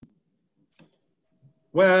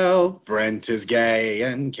Well, Brent is gay,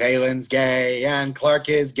 and Kaylin's gay, and Clark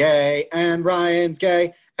is gay, and Ryan's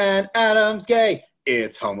gay, and Adam's gay.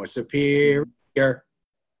 It's Homo Superior.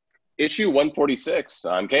 Issue 146.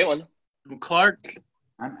 I'm Kalen. I'm Clark.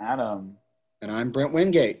 I'm Adam. And I'm Brent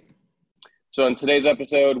Wingate. So in today's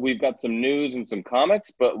episode, we've got some news and some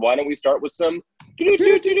comics, but why don't we start with some news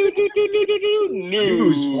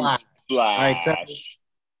flash. All right, so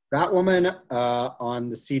Batwoman on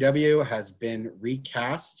the CW has been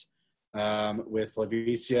recast with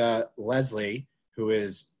Lavicia Leslie, who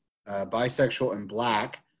is bisexual and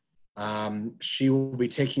black. She will be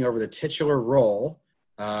taking over the titular role.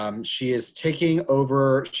 She is taking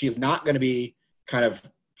over. She is not going to be kind of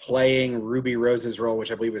playing Ruby Rose's role,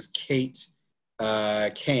 which I believe was Kate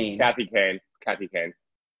Kane. Kathy Kane.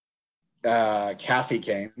 Kathy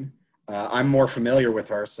Kane. I'm more familiar with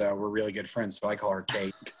her, so we're really good friends, so I call her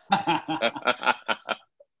Kate.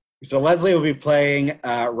 So Leslie will be playing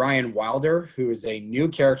Ryan Wilder, who is a new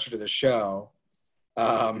character to the show.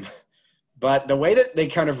 But the way that they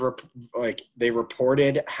kind of they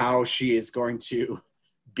reported how she is going to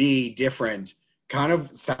be different kind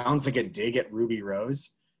of sounds like a dig at Ruby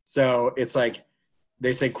Rose. So it's like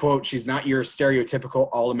they say, quote, she's not your stereotypical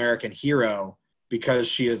all-American hero because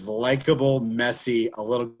she is likable, messy, a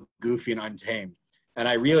little goofy, and untamed. And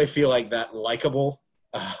I really feel like that likable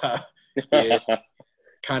is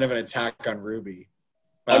kind of an attack on Ruby.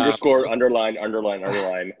 Underscore, underline,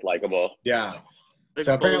 likable. Yeah.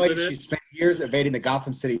 So apparently she spent years evading the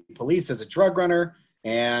Gotham City police as a drug runner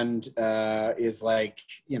and is like,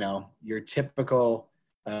 your typical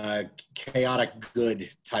chaotic good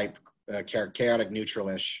type chaotic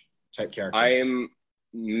neutiral-ish type character. I am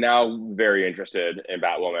now very interested in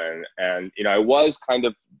Batwoman, and I was kind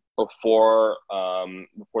of before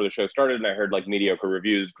the show started, and I heard like mediocre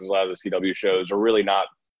reviews because a lot of the CW shows are really not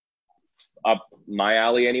up my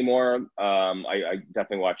alley anymore. I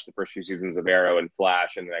definitely watched the first few seasons of Arrow and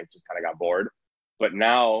Flash, and then I just kind of got bored. But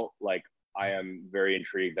now, I am very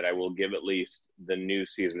intrigued that I will give at least the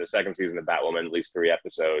second season of Batwoman, at least 3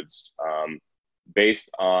 episodes, based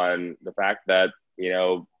on the fact that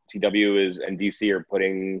CW and DC are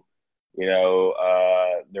putting,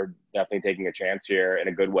 they're definitely taking a chance here in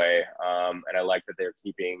a good way. And I like that they're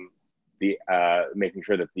keeping making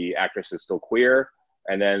sure that the actress is still queer,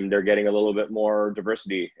 and then they're getting a little bit more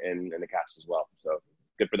diversity in the cast as well. So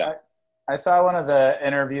good for them. I saw one of the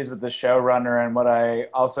interviews with the showrunner, and what I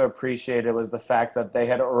also appreciated was the fact that they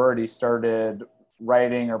had already started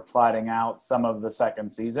writing or plotting out some of the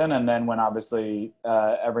second season. And then when obviously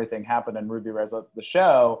everything happened and Ruby Rose left the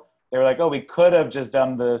show, they were like, oh, we could have just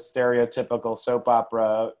done the stereotypical soap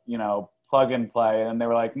opera, plug and play. And they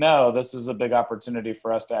were like, no, this is a big opportunity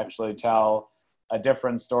for us to actually tell a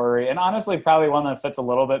different story. And honestly, probably one that fits a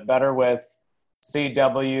little bit better with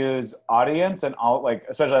CW's audience and all,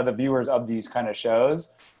 especially the viewers of these kind of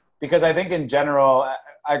shows. Because I think in general,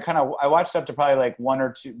 I watched up to probably one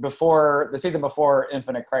or two before the season before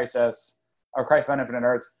Infinite Crisis or Crisis on Infinite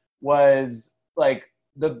Earths was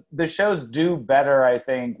the shows do better, I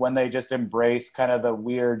think, when they just embrace kind of the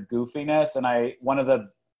weird goofiness. And one of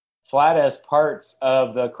the flattest parts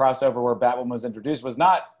of the crossover where Batwoman was introduced was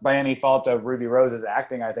not by any fault of Ruby Rose's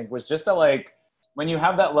acting, I think, was just that when you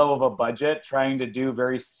have that low of a budget trying to do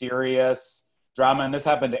very serious drama, and this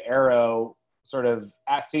happened to Arrow sort of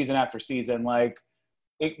season after season,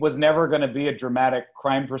 it was never going to be a dramatic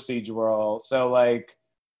crime procedural. So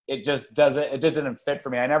it just didn't fit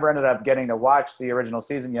for me. I never ended up getting to watch the original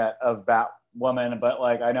season yet of Batwoman, but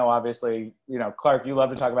I know obviously, Clark, you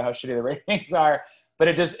love to talk about how shitty the ratings are, but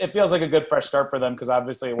it feels like a good fresh start for them because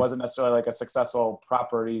obviously it wasn't necessarily a successful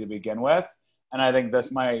property to begin with. And I think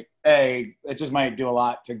this might do a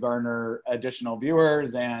lot to garner additional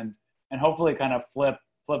viewers and hopefully kind of flip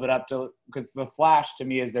it up to, because The Flash to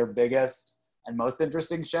me is their biggest and most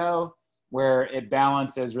interesting show, where it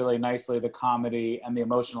balances really nicely the comedy and the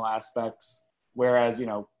emotional aspects. Whereas,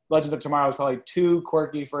 Legend of Tomorrow is probably too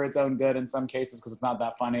quirky for its own good in some cases because it's not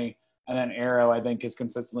that funny. And then Arrow, I think, has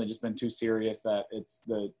consistently just been too serious that it's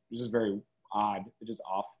just very odd. It's just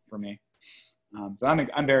off for me. So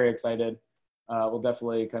I'm very excited. We'll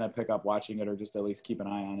definitely kind of pick up watching it or just at least keep an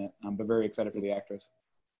eye on it. But very excited for the actress.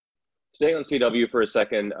 Staying on CW for a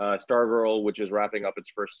second, Stargirl, which is wrapping up its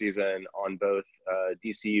first season on both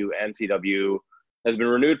DCU and CW, has been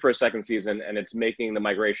renewed for a second season, and it's making the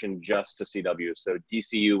migration just to CW. So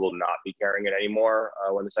DCU will not be carrying it anymore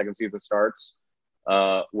when the second season starts,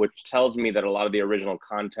 which tells me that a lot of the original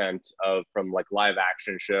content from live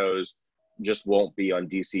action shows just won't be on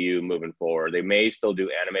DCU moving forward. They may still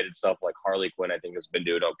do animated stuff like Harley Quinn, I think, has been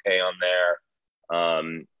doing okay on there.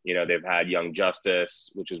 They've had Young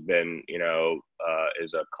Justice, which has been,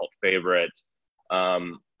 is a cult favorite.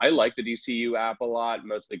 I like the DCU app a lot,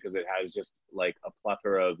 mostly because it has just like a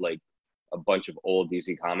plethora of like a bunch of old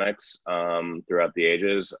DC comics throughout the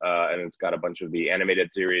ages. And it's got a bunch of the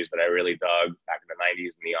animated series that I really dug back in the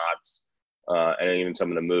 90s and the aughts, and even some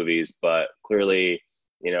of the movies. But clearly,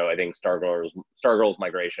 I think Stargirl's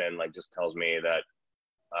migration like just tells me that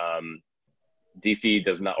DC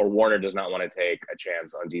does not, or Warner does not want to take a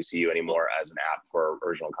chance on DCU anymore as an app for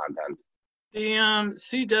original content. The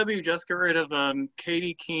CW just got rid of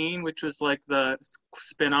Katie Keene, which was like the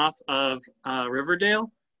spinoff of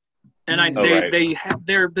Riverdale, and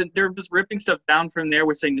they're just ripping stuff down from there,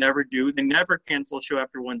 which they never do. They never cancel a show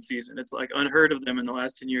after one season. It's like unheard of them in the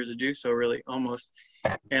last 10 years to do so, really, almost.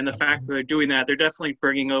 And the fact that they're doing that, they're definitely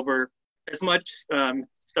bringing over as much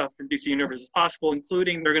stuff from DC Universe as possible,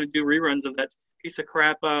 including they're going to do reruns of that piece of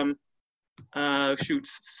crap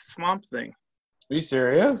Swamp Thing. Are you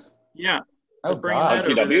serious? Yeah. Oh, God.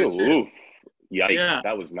 CW? Oof. Yikes. Yeah.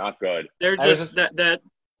 That was not good. They're just that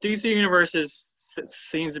DC Universe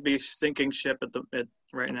seems to be sinking ship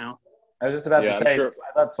right now. I was just about to say, sure.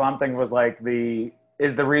 I thought Swamp Thing was like the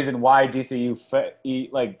reason why DCU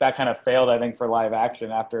like that kind of failed, I think, for live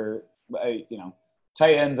action after,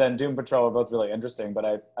 Titans and Doom Patrol are both really interesting, but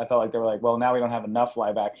I felt like they were like, well, now we don't have enough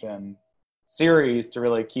live action series to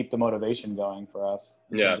really keep the motivation going for us.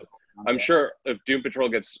 Yeah. I'm sure if Doom Patrol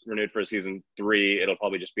gets renewed for season 3, it'll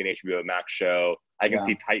probably just be an HBO Max show. I can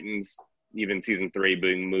see Titans, even season 3,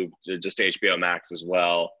 being moved to just to HBO Max as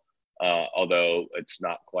well. Although it's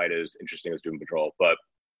not quite as interesting as Doom Patrol, but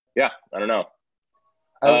yeah, I don't know.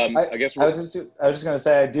 I guess I was just going to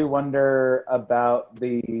say, I do wonder about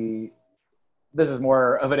this is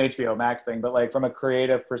more of an HBO Max thing, but like from a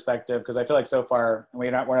creative perspective, because I feel like so far, and we're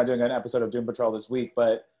not doing an episode of Doom Patrol this week,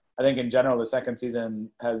 but I think in general, the second season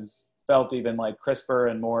has felt even like crisper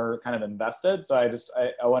and more kind of invested. So I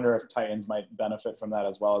wonder if Titans might benefit from that,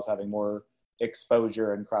 as well as having more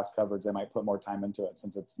exposure and cross coverage. They might put more time into it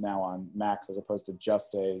since it's now on Max as opposed to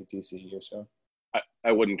just a DCU show.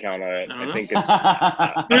 I wouldn't count on it. I think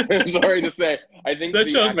it's sorry to say. I think that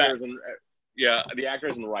shows Max. The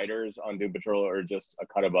actors and writers on Doom Patrol are just a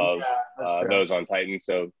cut above those on Titans.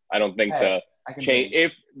 So I don't think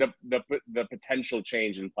if the potential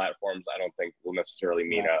change in platforms, I don't think will necessarily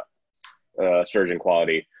mean a surge in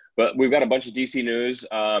quality. But we've got a bunch of DC news.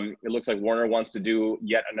 It looks like Warner wants to do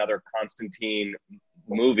yet another Constantine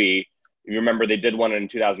movie. You remember they did one in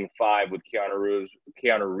 2005 with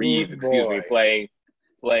Keanu Reeves,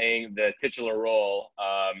 playing the titular role,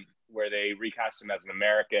 where they recast him as an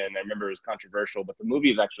American. I remember it was controversial, but the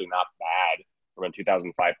movie is actually not bad from a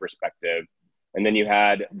 2005 perspective. And then you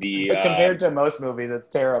had compared to most movies, it's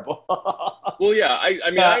terrible. Well, yeah, I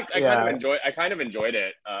kind of enjoyed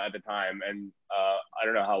it at the time, and I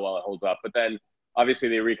don't know how well it holds up. But then obviously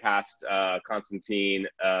they recast Constantine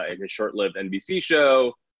in his short-lived NBC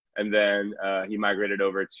show, and then he migrated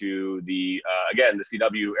over to the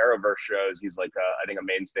CW Arrowverse shows. He's like I think a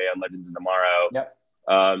mainstay on Legends of Tomorrow. Yep.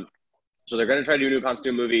 So they're going to try to do a new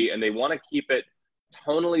Constantine movie, and they want to keep it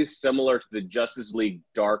tonally similar to the Justice League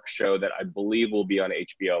Dark show that I believe will be on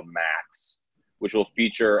HBO Max, which will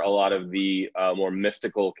feature a lot of the more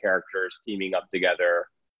mystical characters teaming up together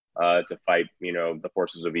to fight, the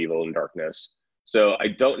forces of evil and darkness. So I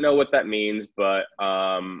don't know what that means, but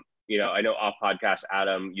I know off podcast,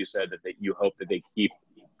 Adam, you said that you hope that they keep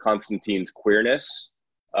Constantine's queerness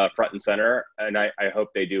front and center, and I hope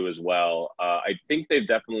they do as well. I think they've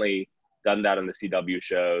definitely done that on the CW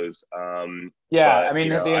shows. I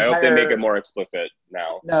hope they make it more explicit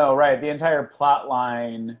now. No, right. The entire plot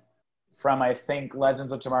line from, I think,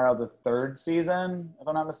 Legends of Tomorrow, the 3rd season, if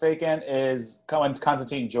I'm not mistaken, is when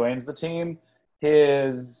Constantine joins the team.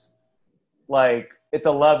 His, it's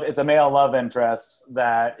a male love interest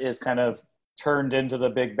that is kind of turned into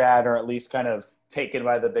the big bad, or at least kind of taken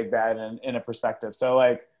by the big bad in a perspective.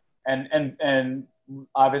 So and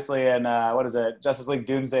obviously in Justice League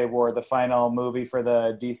Doomsday War, the final movie for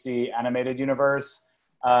the DC animated universe,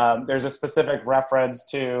 there's a specific reference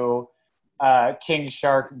to King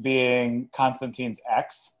Shark being Constantine's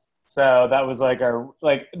ex. So that was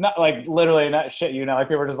literally not shit,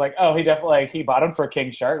 people were just like, oh, he definitely he bought him for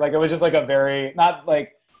King Shark. It was just a very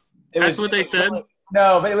that's what they said.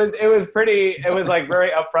 No, but it was very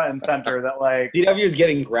upfront and center that DW is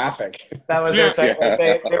getting graphic. That was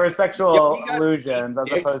they were sexual allusions as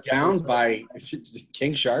opposed to down by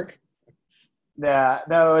King Shark. Yeah,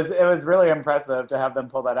 no, it was really impressive to have them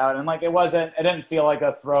pull that out, and it didn't feel like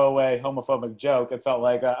a throwaway homophobic joke. It felt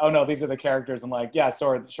like oh no, these are the characters, and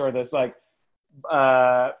sure this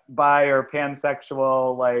bi or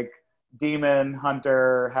pansexual, like, demon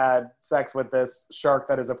hunter had sex with this shark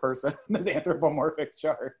that is a person, this anthropomorphic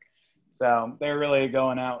shark. So they're really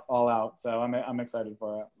going all out. So I'm excited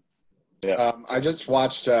for it. Yeah. I just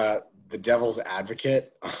watched The Devil's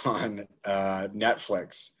Advocate on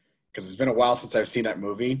Netflix because it's been a while since I've seen that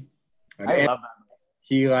movie. And I love that.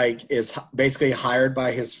 He is basically hired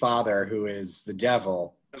by his father, who is the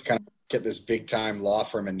devil, to kind of get this big time law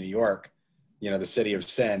firm in New York, the city of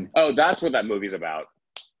sin. Oh, that's what that movie's about.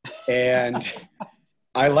 And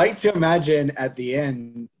I like to imagine at the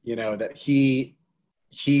end, that he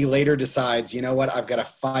later decides, you know what, I've got to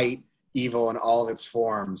fight evil in all of its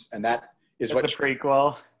forms, and that's what a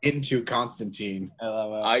prequel into Constantine. I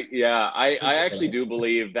love it. I actually do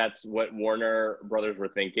believe that's what Warner Brothers were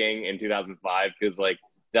thinking in 2005, because like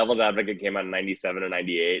Devil's Advocate came out in 97 and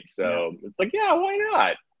 98, so it's like, yeah, why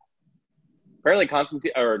not? Apparently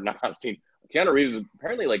Keanu Reeves is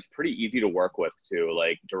apparently like pretty easy to work with too.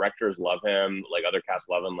 Like directors love him, like other casts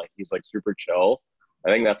love him. Like he's like super chill. I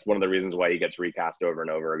think that's one of the reasons why he gets recast over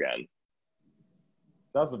and over again.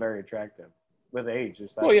 It's also very attractive with age,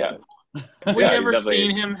 especially. Oh yeah. Have we ever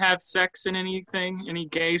seen him have sex in anything? Any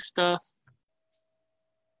gay stuff?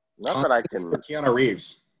 Not that I can. Keanu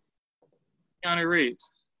Reeves. Keanu Reeves.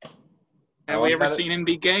 Have we ever seen him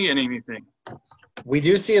be gay in anything? We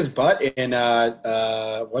do see his butt in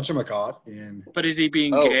whatchamacallit. But is he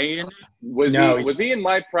being gay in it? Was he in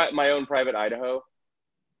My Own Private Idaho?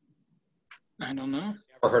 I don't know.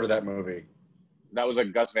 Never heard of that movie. That was a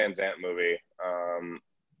Gus Van Sant movie.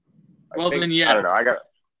 Then yes. I don't know.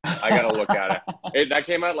 I gotta look at it. That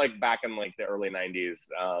came out like back in like the early 90s.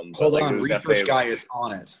 Hold on, Research Guy is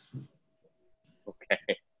on it. Okay.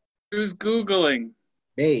 Who's Googling?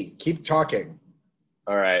 Hey, keep talking.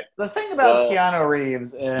 All right. The thing about Keanu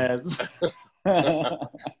Reeves is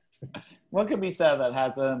what could be said that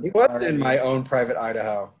hasn't. He was in My Own Private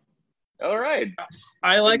Idaho. All right.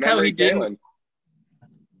 I like how he didn't.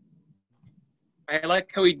 I like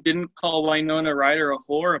how he didn't call Winona Ryder a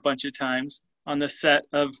whore a bunch of times on the set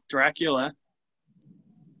of Dracula.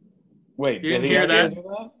 Wait, did he hear that? Do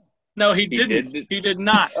that? No, he didn't. He did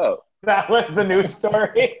not. Oh. That was the news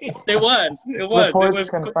story. It was. Reports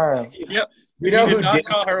confirmed. Yep. You know who did not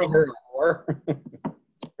call her a whore?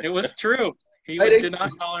 It was true. He did not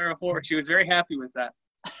call her a whore. She was very happy with that.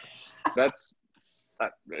 That's,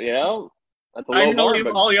 that's a I know leave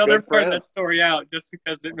all the other part of that story out just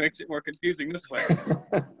because it makes it more confusing this way.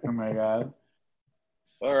 Oh my God.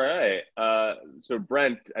 All right. So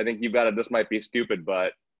Brent, I think you've got it. This might be stupid,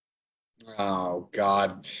 but. Oh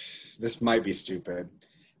God, this might be stupid.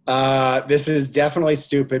 This is definitely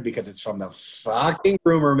stupid because it's from the fucking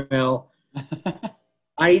rumor mill.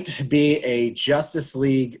 Might be a Justice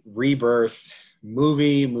League Rebirth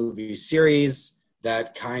movie series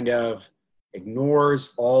that kind of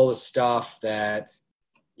ignores all the stuff that,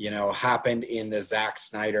 happened in the Zack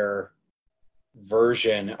Snyder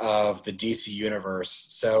version of the DC universe.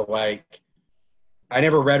 So like, I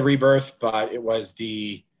never read Rebirth, but it was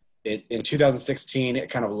in 2016, it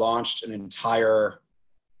kind of launched an entire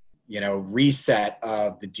reset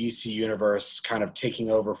of the DC universe, kind of taking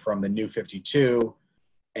over from the New 52.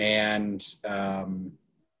 And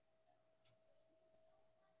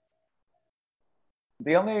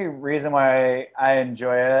the only reason why I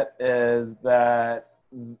enjoy it is that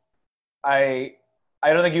I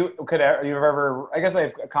don't think you've ever, I guess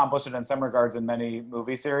they've accomplished it in some regards in many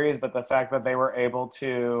movie series, but the fact that they were able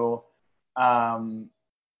to,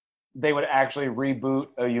 they would actually reboot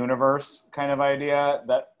a universe kind of idea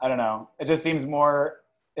that, I don't know, it just seems more,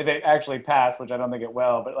 if it actually passed, which I don't think it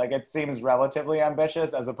will, but like it seems relatively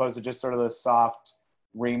ambitious as opposed to just sort of the soft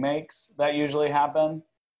remakes that usually happen.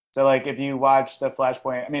 So like if you watch the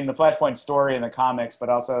Flashpoint story in the comics, but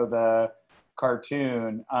also the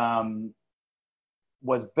cartoon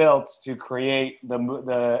was built to create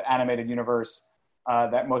the animated universe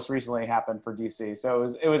that most recently happened for DC. So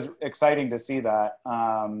it was exciting to see that.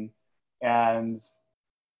 And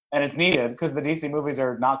it's needed because the DC movies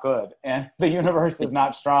are not good and the universe is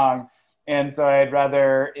not strong. And so I'd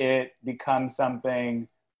rather it become something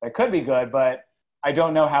that could be good, but I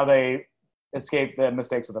don't know how they escape the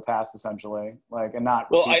mistakes of the past, essentially, like, and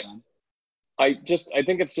not. Well, I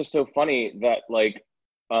think it's just so funny that like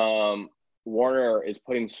Warner is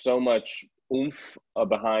putting so much oomph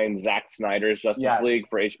behind Zack Snyder's Justice League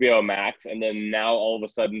for HBO Max, and then now all of a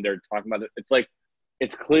sudden they're talking about it. It's like,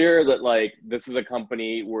 it's clear that like this is a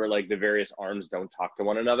company where like the various arms don't talk to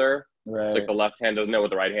one another. Right. It's like the left hand doesn't know what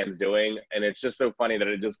the right hand's doing, and it's just so funny that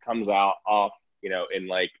it just comes off, in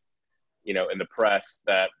like you know, in the press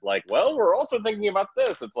that like, well, we're also thinking about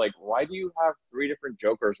this. It's like, why do you have 3 different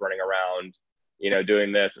Jokers running around, you know,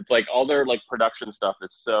 doing this? It's like all their like production stuff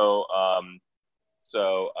is so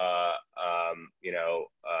you know,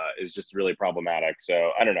 is just really problematic.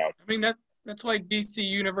 So I don't know. I mean, that's why DC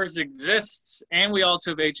Universe exists, and we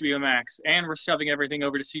also have HBO Max, and we're shoving everything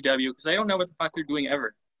over to CW because they don't know what the fuck they're doing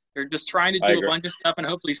ever. They're just trying to do a bunch of stuff, and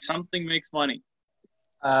hopefully something makes money.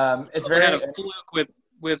 It's they had a fluke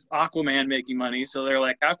with Aquaman making money, so they're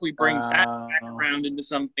like, how can we bring that back around into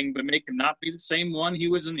something, but make him not be the same one he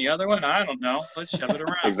was in the other one? I don't know. Let's shove it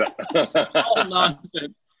around. Exactly. All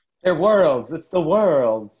nonsense. They're worlds. It's the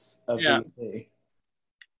worlds of DC.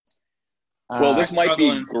 Well, this might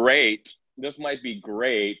be great. This might be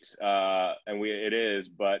great, and it is.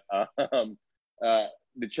 But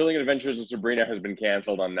The Chilling Adventures of Sabrina has been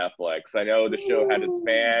canceled on Netflix. I know the show had its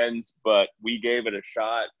fans, but we gave it a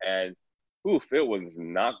shot, and oof, it was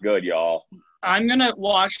not good, y'all. I'm gonna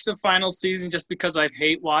watch the final season just because I've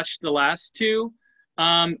watched the last 2.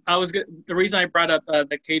 The reason I brought up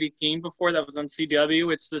the Katie Keene before, that was on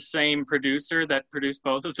CW. It's the same producer that produced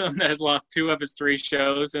both of them that has lost 2 of his 3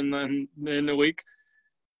 shows in the week.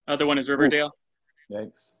 Other one is Riverdale. Oof.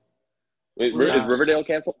 Yikes! Is Riverdale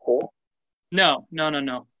canceled? Cool. No.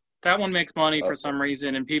 That one makes money for some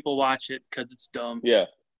reason, and people watch it because it's dumb. Yeah,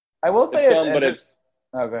 I will say it's dumb, but it's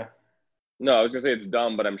okay. No, I was gonna say it's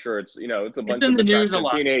dumb, but I'm sure it's, you know, it's a bunch of the news a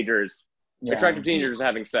lot. Teenagers. Yeah. Attractive teenagers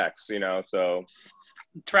having sex, you know, so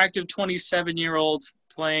attractive 27-year-olds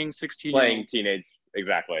playing 16-year-olds. Playing teenage,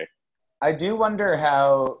 exactly. I do wonder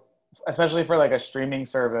how, especially for like a streaming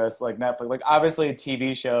service like Netflix, like obviously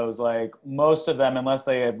TV shows, like most of them, unless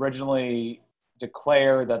they originally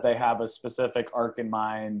declare that they have a specific arc in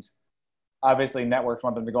mind, obviously networks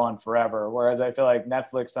want them to go on forever. Whereas I feel like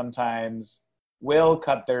Netflix sometimes will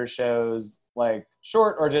cut their shows like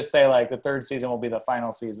short, or just say like the 3rd season will be the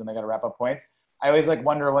final season. They got to wrap up points. I always like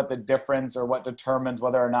wonder what the difference or what determines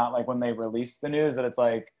whether or not like when they release the news that it's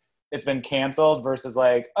like it's been canceled versus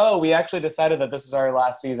like, oh, we actually decided that this is our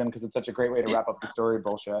last season because it's such a great way to wrap up the story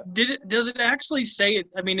bullshit. Does it actually say it?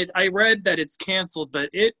 I mean, I read that it's canceled, but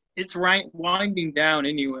it's winding down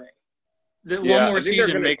anyway. One more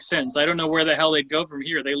season makes sense. I don't know where the hell they'd go from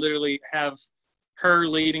here. They literally have her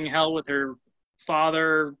leading hell with her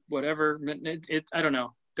father, whatever. I don't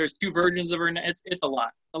know. There's 2 versions of her. It's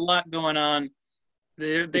a lot going on.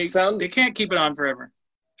 They can't keep it on forever.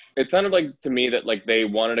 It sounded like to me that like they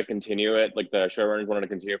wanted to continue it, like the showrunners wanted to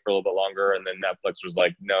continue for a little bit longer, and then Netflix was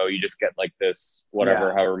like, no, you just get like this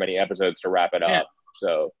however many episodes to wrap it up.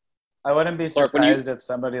 So I wouldn't be surprised if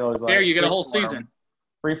somebody was like, there you get a whole season.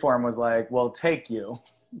 Freeform was like, we'll take you.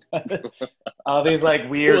 All these like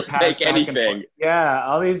weird take anything. Yeah,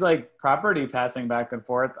 all these like property passing back and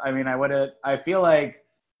forth. I mean, I feel like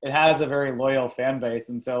it has a very loyal fan base,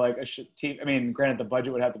 and so like I mean, granted the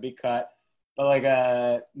budget would have to be cut, but like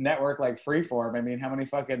a network like Freeform, I mean, how many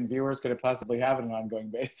fucking viewers could it possibly have on an ongoing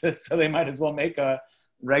basis? So they might as well make a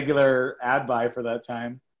regular ad buy for that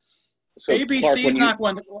time. So ABC's not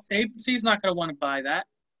going to want to buy that.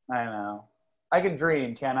 I know. I can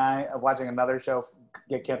dream, can I, of watching another show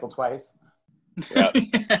get canceled twice? Yeah.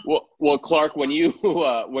 Well, Clark, when you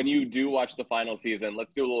do watch the final season,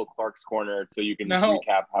 let's do a little Clark's Corner so you can just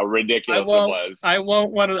recap how ridiculous it was. I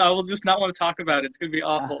will just not want to talk about it. It's going to be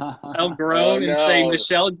awful. I'll groan and say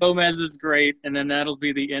Michelle Gomez is great, and then that'll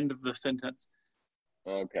be the end of the sentence.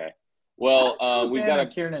 Okay. Well, we've got a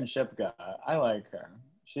Kiernan Shipka. I like her.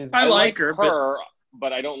 I like her,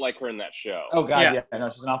 but I don't like her in that show. Oh God, yeah. I know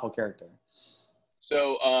she's an awful character.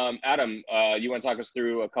 So, Adam, you want to talk us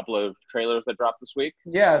through a couple of trailers that dropped this week?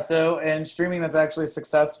 Yeah, so in streaming that's actually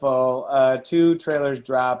successful, 2 trailers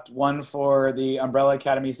dropped. One for the Umbrella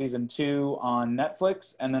Academy Season 2 on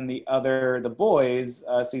Netflix, and then the other, The Boys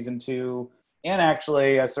Season 2, and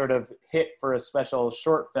actually a sort of hit for a special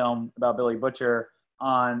short film about Billy Butcher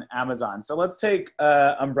on Amazon. So let's take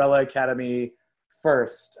Umbrella Academy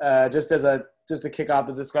first. Just to kick off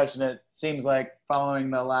the discussion, it seems like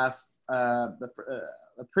following the last the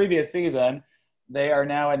previous season, they are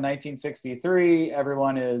now in 1963.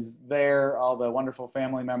 Everyone is there, all the wonderful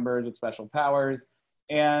family members with special powers.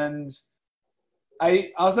 And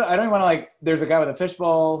I don't want to like, there's a guy with a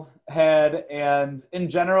fishbowl head, and in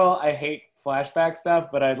general, I hate flashback stuff,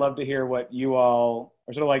 but I'd love to hear what you all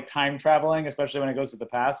are sort of like time traveling, especially when it goes to the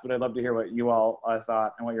past, but I'd love to hear what you all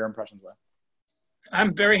thought and what your impressions were.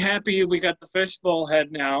 I'm very happy we got the fishbowl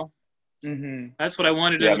head now. Mm-hmm. That's what I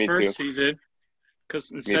wanted in the first season.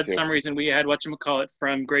 Because instead, some reason we had whatchamacallit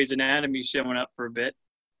from Grey's Anatomy showing up for a bit.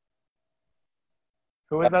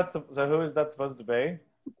 Who is that? So who is that supposed to be?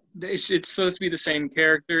 it's supposed to be the same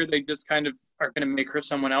character. They just kind of are going to make her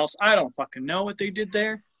someone else. I don't fucking know what they did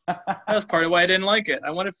there. That was part of why I didn't like it.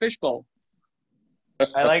 I wanted Fishbowl.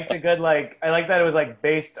 I liked a good, like, I like that it was like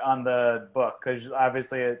based on the book, because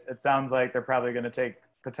obviously it sounds like they're probably going to take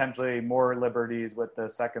potentially more liberties with the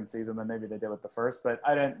second season than maybe they did with the first. But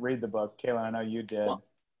I didn't read the book. Caitlin, I know you did,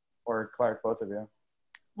 or Clark, both of you.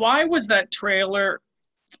 Why was that trailer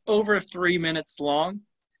over 3 minutes long?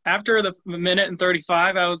 After the minute and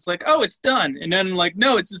 35, I was like, oh, it's done. And then like,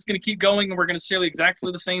 no, it's just going to keep going, and we're going to show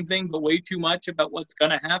exactly the same thing, but way too much about what's going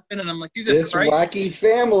to happen. And I'm like, Jesus this Christ. Wacky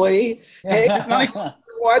family. Hey,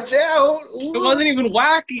 watch out. It wasn't even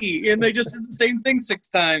wacky, and they just did the same thing 6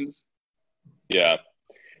 times. Yeah.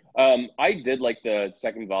 I did like the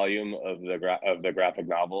second volume of the graphic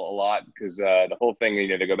novel a lot, because the whole thing, you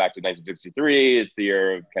know, they go back to 1963. It's the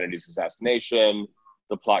year of Kennedy's assassination.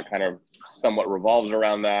 The plot kind of somewhat revolves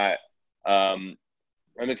around that. I'm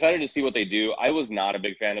excited to see what they do. I was not a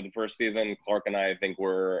big fan of the first season. Clark and I think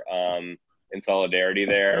were in solidarity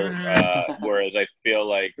there, whereas I feel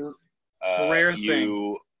like a rare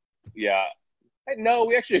thing. Yeah. No,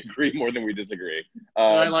 we actually agree more than we disagree.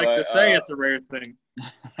 I like to say it's a rare thing.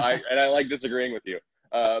 I like disagreeing with you.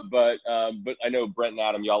 But I know Brent and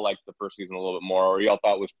Adam, y'all liked the first season a little bit more, or y'all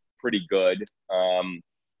thought it was pretty good.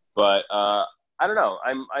 But I don't know.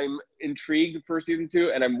 I'm intrigued for season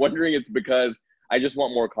 2, and I'm wondering it's because I just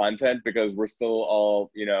want more content, because we're still all,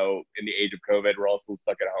 you know, in the age of COVID. We're all still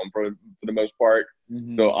stuck at home for the most part.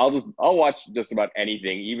 Mm-hmm. So I'll watch just about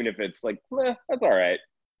anything, even if it's like, that's all right.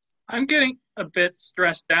 I'm getting a bit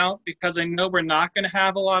stressed out because I know we're not going to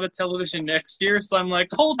have a lot of television next year. So I'm like,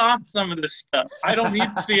 hold off some of this stuff. I don't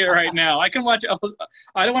need to see it right now. I can watch.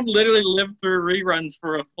 I don't want to literally live through reruns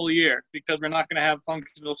for a full year because we're not going to have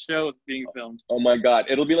functional shows being filmed. Oh my God.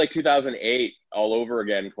 It'll be like 2008 all over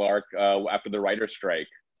again, Clark, after the writer's strike,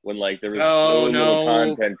 when like there was no little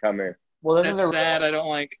content coming. Well, That's sad. I don't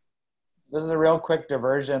like. This is a real quick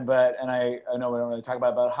diversion, but I know we don't really talk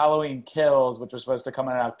about it, but Halloween Kills, which was supposed to come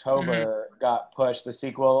out in October, got pushed. The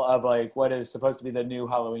sequel of like what is supposed to be the new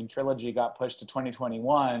Halloween trilogy got pushed to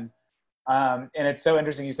 2021. And it's so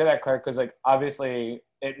interesting you say that, Clark, because like obviously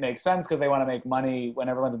it makes sense because they want to make money when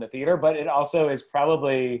everyone's in the theater, but it also is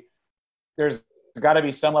probably there's got to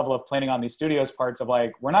be some level of planning on these studios' parts of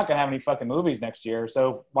like, we're not going to have any fucking movies next year,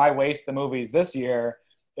 so why waste the movies this year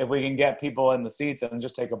if we can get people in the seats and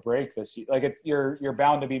just take a break this year? Like you're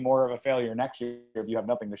bound to be more of a failure next year if you have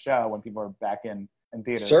nothing to show when people are back in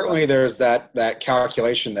theaters. Certainly there's that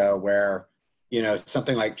calculation though, where, you know,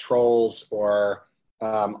 something like Trolls or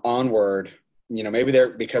Onward, you know, maybe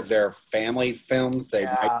because they're family films, they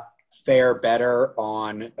might fare better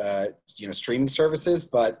on, you know, streaming services.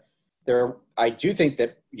 But I do think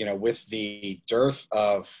that, you know, with the dearth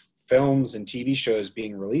of films and TV shows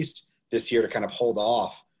being released this year to kind of hold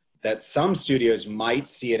off, that some studios might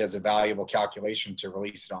see it as a valuable calculation to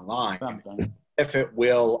release it online. If it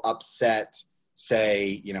will upset,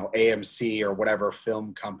 say, you know, AMC or whatever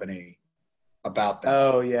film company about that.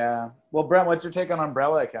 Oh, yeah. Well, Brent, what's your take on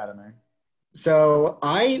Umbrella Academy? So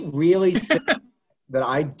I really think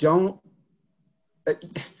that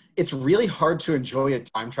it's really hard to enjoy a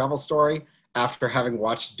time travel story after having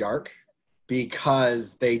watched Dark,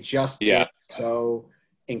 because they just did so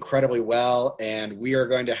incredibly well. And we are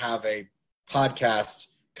going to have a podcast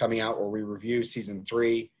coming out where we review season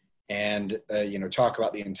 3 and you know, talk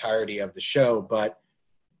about the entirety of the show. But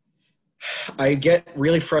I get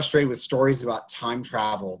really frustrated with stories about time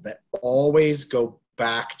travel that always go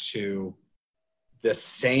back to the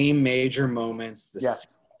same major moments, the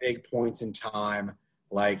same big points in time.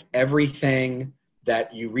 Like everything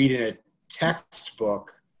that you read in a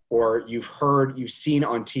textbook or you've seen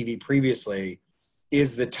on TV previously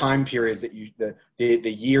is the time periods that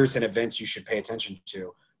the years and events you should pay attention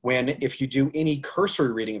to. When if you do any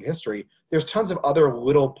cursory reading of history, there's tons of other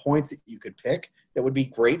little points that you could pick that would be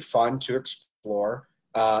great fun to explore,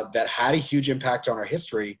 that had a huge impact on our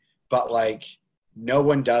history, but like no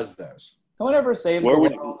one does those. No one ever saves the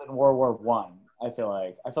world in World War One. I feel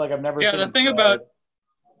like I've never seen the thing about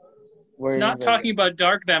not talking about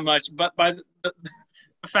Dark that much, but by the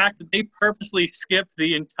fact that they purposely skipped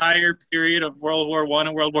the entire period of World War I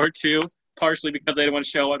and World War II, partially because they don't want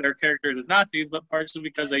to show their characters as Nazis, but partially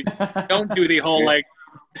because they don't do the whole, like,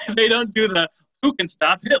 they don't do the who can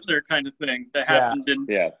stop Hitler kind of thing that happens in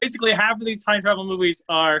basically half of these time travel movies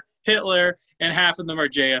are Hitler and half of them are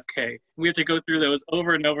JFK. We have to go through those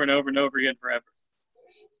over and over and over and over again forever.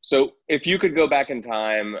 So if you could go back in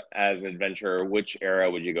time as an adventurer, which era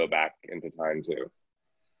would you go back into time to?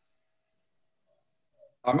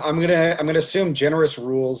 I'm gonna assume generous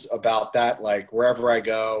rules about that. Like wherever I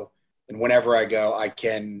go and whenever I go, I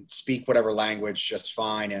can speak whatever language just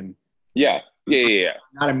fine, and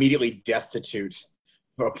not immediately destitute.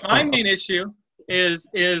 My main issue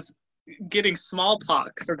is getting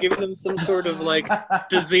smallpox or giving them some sort of like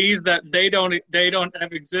disease that they don't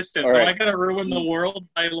have existence. Right. So I gotta ruin the world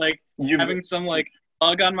by like having some like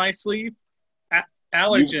bug on my sleeve.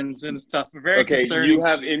 Allergens and stuff. Very concerning.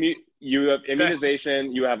 You have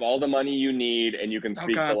immunization. You have all the money you need, and you can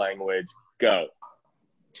speak the language. Go.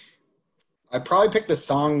 I'd probably pick the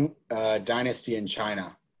Song Dynasty in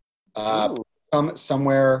China.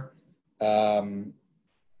 Somewhere,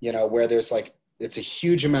 where there's like, it's a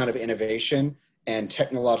huge amount of innovation and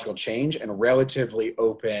technological change and relatively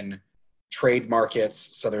open trade markets.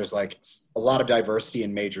 So there's like a lot of diversity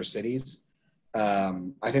in major cities. I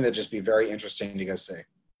think that'd just be very interesting to go see.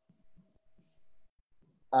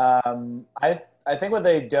 I think what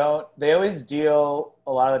they always deal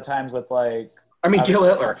a lot of the times with like, kill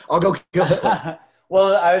Hitler. I'll go kill Hitler.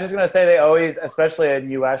 Well, I was just going to say they always, especially in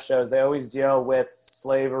U.S. shows, they always deal with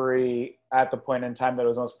slavery at the point in time that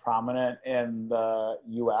was most prominent in the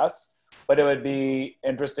U.S. But it would be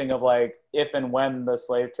interesting of like, if and when the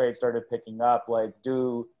slave trade started picking up, like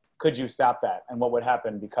could you stop that? And what would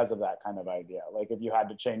happen because of that kind of idea? Like if you had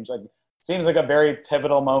to change, like, seems like a very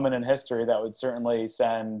pivotal moment in history that would certainly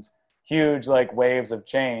send huge like waves of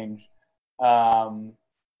change.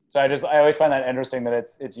 So I always find that interesting that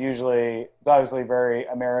it's obviously very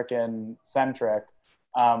American centric,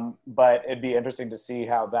 but it'd be interesting to see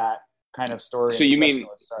how that kind of story. So you mean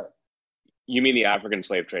the African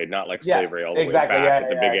slave trade, not like slavery all the way back at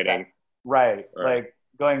the beginning? Exactly. Right. Like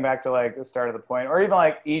going back to like the start of the point, or even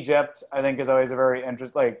like Egypt, I think is always a very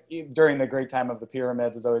interesting, like during the great time of the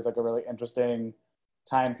pyramids is always like a really interesting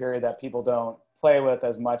time period that people don't play with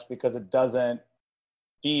as much because it doesn't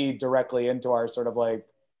feed directly into our sort of like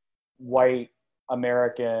white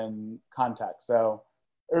American context. So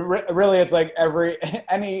really it's like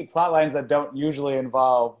any plot lines that don't usually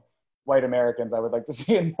involve white Americans, I would like to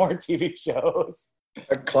see in more TV shows.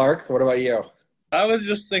 Clark, what about you? I was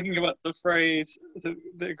just thinking about the phrase,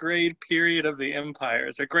 the great period of the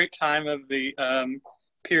empires, a great time of the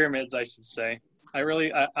pyramids, I should say.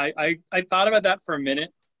 I thought about that for a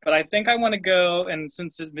minute, but I think I want to go, and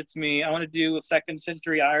since it's me, I want to do a 2nd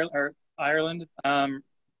century Ireland,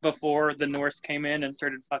 before the Norse came in and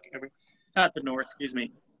started fucking everything. Not the Norse, excuse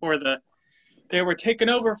me. They were taken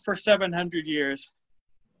over for 700 years.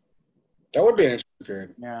 That would be an interesting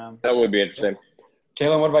period. Yeah. That would be interesting.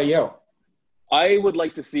 Kaylin, what about you? I would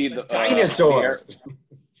like to see the dinosaurs.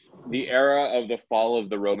 The era of the fall of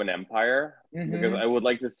the Roman Empire, because I would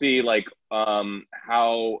like to see like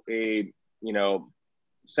how a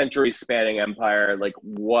century spanning empire, like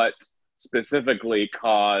what specifically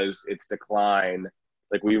caused its decline.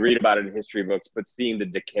 Like we read about it in history books, but seeing the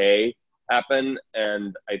decay happen,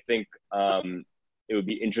 and I think it would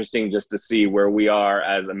be interesting just to see where we are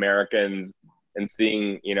as Americans and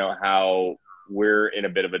seeing how we're in a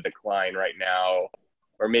bit of a decline right now,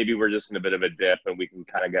 or maybe we're just in a bit of a dip and we can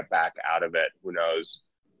kind of get back out of it. Who knows?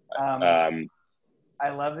 I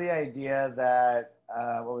love the idea that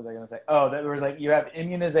what was I going to say? Oh, that was like you have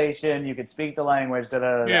immunization, you could speak the language,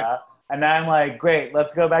 da. And now I'm like, great,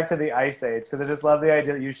 let's go back to the Ice Age, because I just love the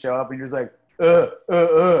idea that you show up and you're just like, and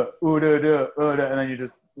then you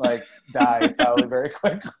just like die probably very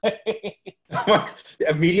quickly.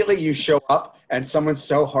 Immediately you show up and someone's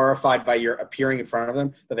so horrified by your appearing in front of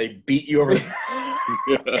them that they beat you over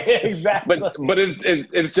Exactly. But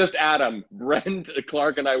it's just Adam. Brent,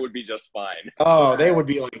 Clark, and I would be just fine. Oh, they would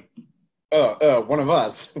be like, one of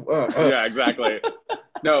us. Yeah, exactly.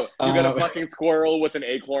 No, you got a fucking squirrel with an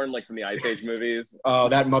acorn like from the Ice Age movies. Oh,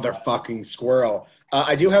 that motherfucking squirrel.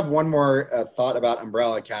 I do have one more thought about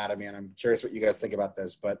Umbrella Academy, and I'm curious what you guys think about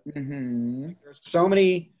this. But there's so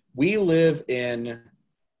many. We live in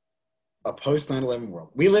a post 9/11 world.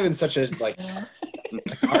 We live in such a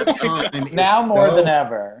our time now more than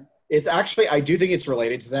ever. It's actually, I do think it's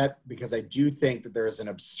related to that, because I do think that there is an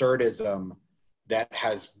absurdism that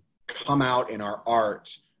has come out in our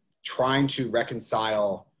art, trying to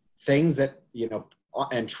reconcile things that,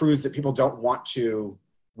 and truths that people don't want to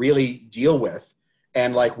really deal with.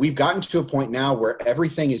 And like, we've gotten to a point now where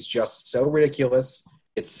everything is just so ridiculous.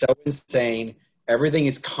 It's so insane. Everything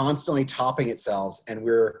is constantly topping itself. And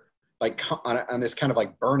we're like on this kind of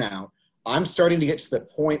like burnout. I'm starting to get to the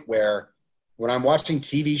point where when I'm watching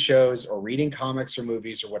TV shows or reading comics or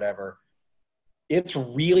movies or whatever, it's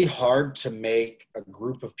really hard to make a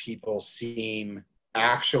group of people seem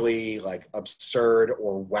actually like absurd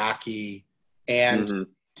or wacky, and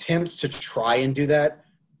attempts to try and do that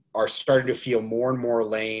are starting to feel more and more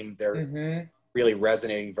lame. They're really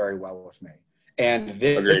resonating very well with me. And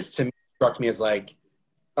this to me struck me as like,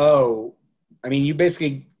 oh, I mean, you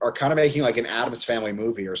basically are kind of making like an Addams Family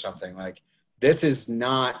movie or something. Like, this is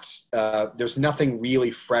not, there's nothing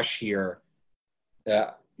really fresh here,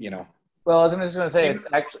 you know. Well, I was just going to say,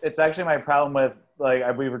 it's actually my problem with,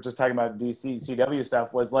 like, we were just talking about DC, CW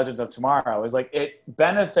stuff, was Legends of Tomorrow. It was like, it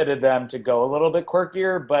benefited them to go a little bit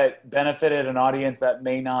quirkier, but benefited an audience that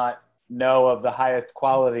may not know of the highest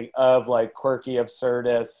quality of, like, quirky,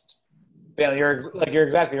 absurdist. You're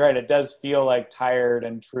exactly right. It does feel like tired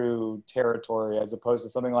and true territory, as opposed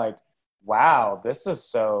to something like, wow, this is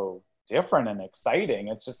so different and exciting.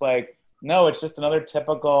 It's just like, no, it's just another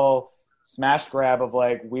typical smash grab of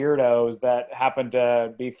like weirdos that happen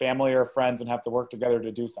to be family or friends and have to work together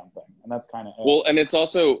to do something. And that's kind of it. Well, and it's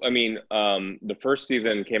also, I mean, the first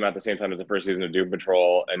season came out at the same time as the first season of Doom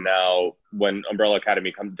Patrol. And now when Umbrella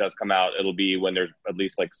Academy does come out, it'll be when there's at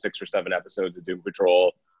least like 6 or 7 episodes of Doom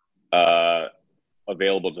Patrol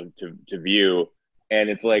available to view. And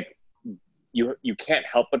it's like, you can't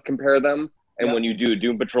help but compare them. And when you do,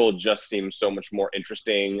 Doom Patrol just seems so much more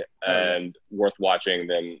interesting and worth watching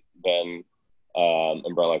than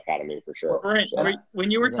Umbrella Academy for sure. Right. So,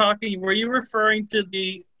 when you were talking, were you referring to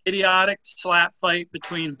the idiotic slap fight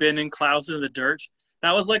between Ben and Klaus in the dirt?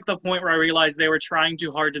 That was like the point where I realized they were trying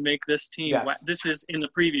too hard to make this team. Yes. This is in the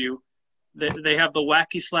preview. They have the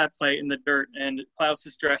wacky slap fight in the dirt, and Klaus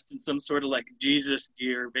is dressed in some sort of like Jesus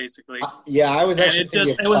gear, basically. Yeah, I was actually.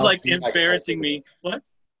 And it was like embarrassing me. What?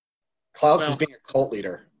 Klaus is being a cult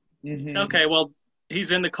leader. Mm-hmm. Okay, well,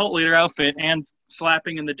 he's in the cult leader outfit and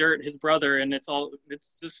slapping in the dirt his brother, and it's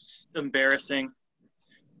just embarrassing.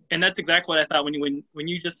 And that's exactly what I thought when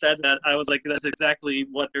you just said that. I was like, that's exactly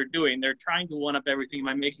what they're doing. They're trying to one up everything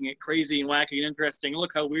by making it crazy and wacky and interesting.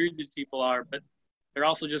 Look how weird these people are, but they're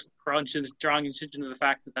also just drawing attention to the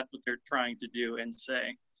fact that that's what they're trying to do and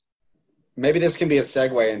say. Maybe this can be a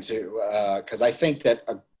segue into because I think that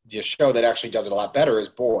the show that actually does it a lot better is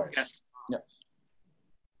Boys. Yes. Yes.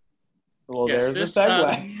 Well, there's the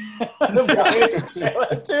segue.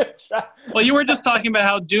 Well, you were just talking about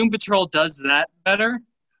how Doom Patrol does that better.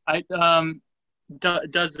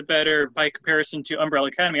 Does it better by comparison to Umbrella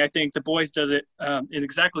Academy. I think The Boys does it in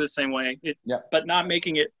exactly the same way, but not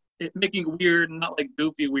making it making it weird, not like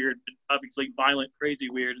goofy weird, but obviously violent, crazy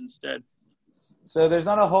weird instead. So there's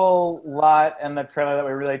not a whole lot in the trailer that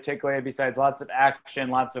we really take away besides lots of action,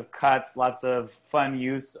 lots of cuts, lots of fun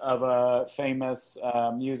use of a famous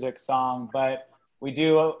music song. But we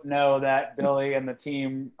do know that Billy and the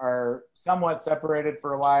team are somewhat separated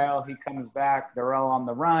for a while. He comes back. They're all on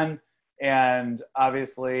the run. And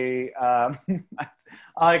obviously, all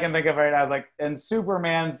I can think of right now is like, and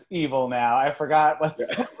Superman's evil now. I forgot what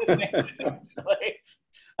the name is.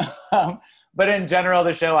 But in general,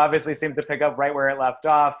 the show obviously seems to pick up right where it left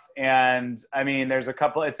off. And I mean, it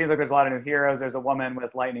seems like there's a lot of new heroes. There's a woman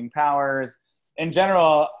with lightning powers. In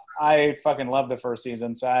general, I fucking love the first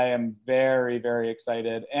season. So I am very, very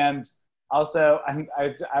excited. And also,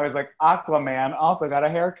 I was like, Aquaman also got a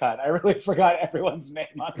haircut. I really forgot everyone's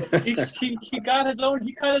name on it. he got his own,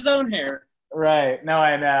 he cut his own hair. Right. No,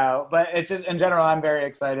 I know. But it's just, in general, I'm very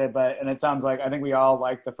excited. And it sounds like, I think we all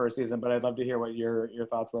like the first season, but I'd love to hear what your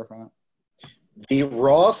thoughts were from it. The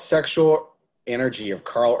raw sexual energy of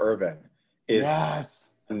Karl Urban is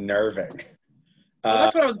unnerving. Well,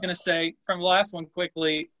 that's what I was going to say from the last one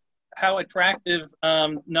quickly, how attractive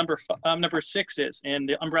number 6 is in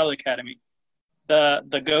the Umbrella Academy.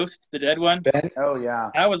 The ghost, the dead one. Ben? Oh, yeah.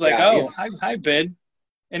 I was like, hi, Ben.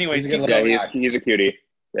 Anyways, he's a cutie.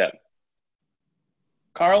 Yeah.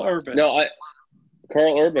 Karl Urban. No,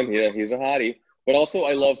 Karl Urban, yeah, he's a hottie. But also,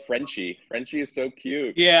 I love Frenchie. Frenchie is so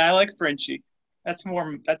cute. Yeah, I like Frenchie. That's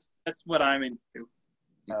what I'm into.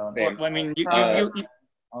 I mean, you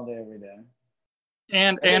all day, every day.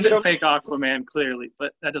 And a fake Aquaman, clearly,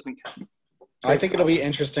 but that doesn't count. I think it'll be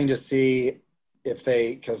interesting to see if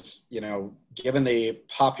because, given the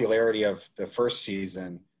popularity of the first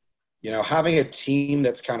season, having a team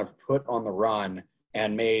that's kind of put on the run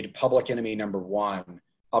and made Public Enemy #1,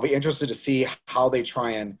 I'll be interested to see how they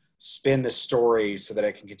try and spin the story so that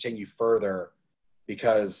it can continue further,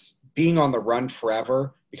 because being on the run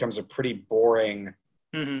forever becomes a pretty boring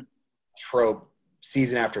trope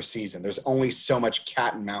season after season. There's only so much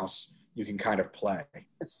cat and mouse you can kind of play.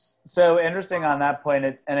 So interesting on that point.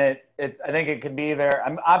 It's I think it could be there.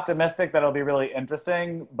 I'm optimistic that it'll be really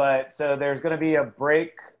interesting, but so there's going to be a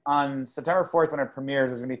break on September 4th when it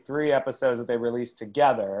premieres. There's going to be 3 episodes that they release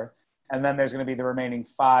together. And then there's going to be the remaining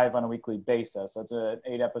 5 on a weekly basis. So it's an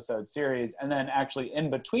 8-episode series. And then actually in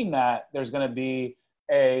between that, there's going to be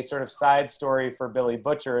a sort of side story for Billy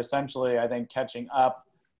Butcher, essentially, I think, catching up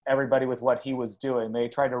everybody with what he was doing. They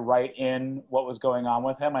tried to write in what was going on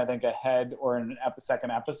with him, I think, ahead or in a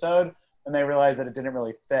second episode, and they realized that it didn't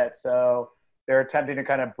really fit. So they're attempting to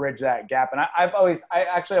kind of bridge that gap. And I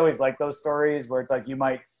actually always like those stories where it's like you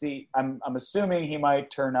might see, I'm assuming he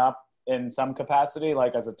might turn up in some capacity,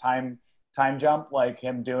 like as a time jump, like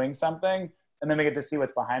him doing something, and then we get to see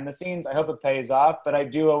what's behind the scenes. I hope it pays off, but I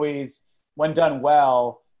do always, when done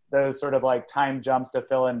well, those sort of like time jumps to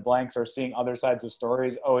fill in blanks or seeing other sides of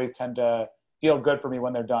stories always tend to feel good for me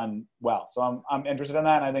when they're done well. So I'm interested in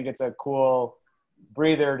that, and I think it's a cool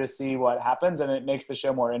breather to see what happens, and it makes the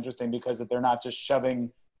show more interesting because they're not just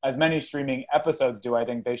shoving, as many streaming episodes do, I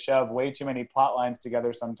think they shove way too many plot lines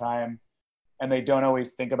together sometime, and they don't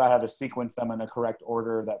always think about how to sequence them in the correct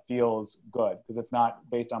order that feels good, because it's not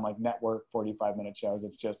based on like network 45-minute shows.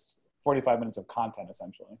 It's just 45 minutes of content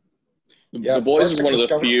essentially. Yeah, The Boys is one of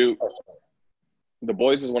the few. The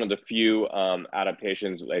Boys is one of the few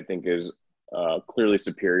adaptations I think is clearly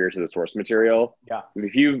superior to the source material. Yeah. Because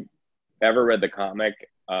if you've ever read the comic,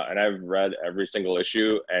 and I've read every single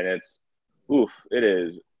issue, and it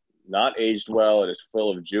is not aged well. It is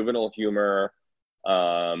full of juvenile humor,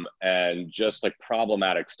 and just like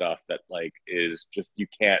problematic stuff that like is just you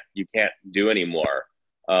can't do anymore.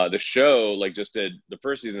 The show the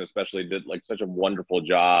first season especially did like such a wonderful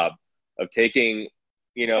job of taking,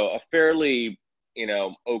 a fairly,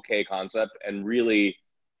 okay concept and really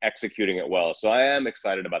executing it well. So I am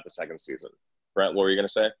excited about the second season. Brent, what were you going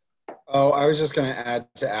to say? Oh, I was just going to add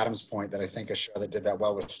to Adam's point that I think a show that did that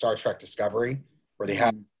well was Star Trek Discovery, where they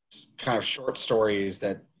had kind of short stories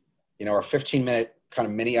that, are 15-minute kind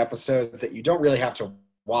of mini episodes that you don't really have to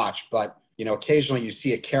watch, but, occasionally you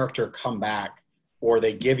see a character come back, or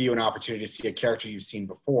they give you an opportunity to see a character you've seen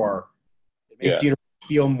before. It makes you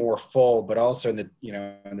feel more full, but also in the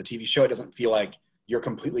TV show, it doesn't feel like you're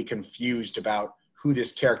completely confused about who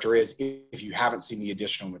this character is if you haven't seen the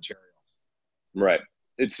additional materials. Right.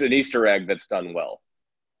 It's an Easter egg that's done well.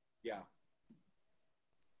 Yeah.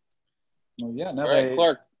 Well, yeah. No, all right,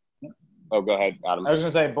 Clark. Oh, go ahead, Adam. I was going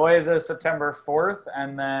to say, Boys is September 4th,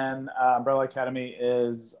 and then Umbrella Academy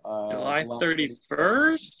is July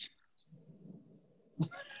 31st.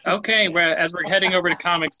 Okay, as we're heading over to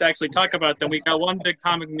comics to actually talk about them, we got one big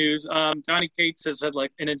comic news. Donny Cates has had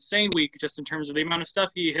like an insane week just in terms of the amount of stuff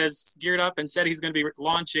he has geared up and said he's going to be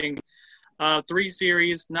launching 3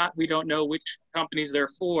 series. We don't know which companies they're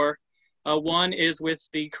for. One is with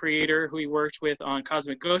the creator who he worked with on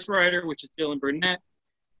Cosmic Ghost Rider, which is Dylan Burnett.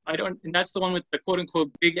 And that's the one with the quote unquote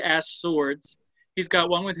big ass swords. He's got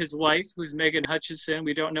one with his wife, who's Megan Hutchinson.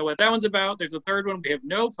 We don't know what that one's about. There's a third one. We have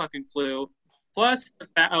no fucking clue. Plus,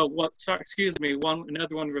 another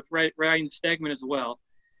one with Ryan Stegman as well.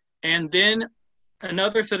 And then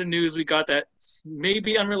another set of news we got that may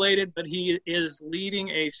be unrelated, but he is leading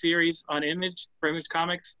a series on Image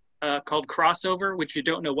Comics called Crossover, which you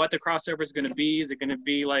don't know what the crossover is going to be. Is it going to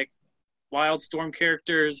be like Wildstorm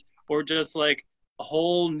characters or just like a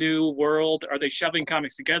whole new world? Are they shoving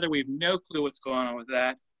comics together? We have no clue what's going on with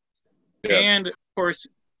that. Yeah. And, of course,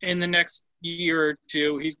 in the next year or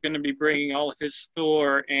two, he's going to be bringing all of his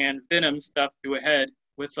Thor and Venom stuff to a head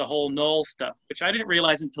with the whole Null stuff, which I didn't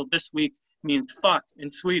realize until this week means fuck in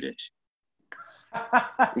Swedish.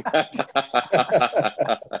 That's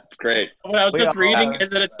great. What I was just reading is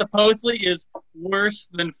that it supposedly is worse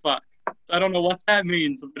than fuck. I don't know what that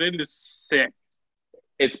means, but it is sick.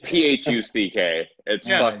 It's P-H-U-C-K. It's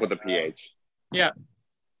fuck with a P-H. Yeah.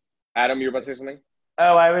 Adam, you were about to say something?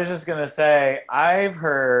 Oh, I was just going to say, I've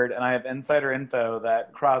heard, and I have insider info,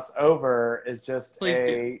 that Crossover is just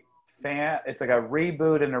it's like a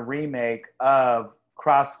reboot and a remake of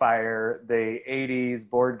Crossfire, the 80s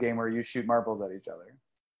board game where you shoot marbles at each other.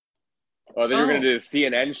 Oh, then you're going to do a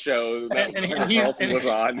CNN show that Carlson was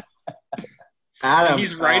on. Adam,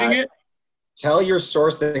 he's writing it? Tell your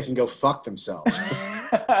source that they can go fuck themselves.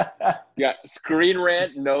 Yeah, Screen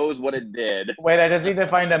Rant knows what it did. Wait, I just need to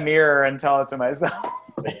find a mirror and tell it to myself.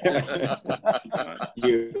 Yeah,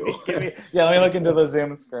 let me look into the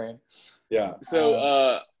Zoom screen. Yeah.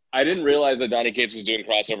 So I didn't realize that Donny Cates was doing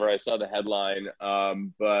Crossover. I saw the headline,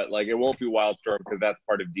 but like it won't be Wildstorm because that's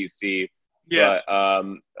part of DC. Yeah.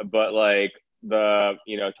 But like the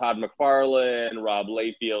Todd McFarlane, Rob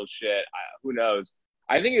Liefeld shit. Who knows?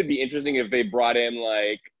 I think it'd be interesting if they brought in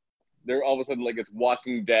like. They're all of a sudden like it's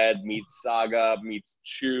Walking Dead meets Saga meets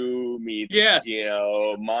Chew meets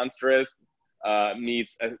Monstrous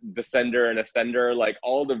meets a Descender and Ascender, like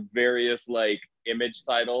all the various like Image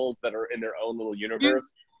titles that are in their own little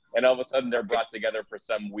universe, and all of a sudden they're brought together for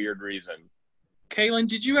some weird reason. Kaylin,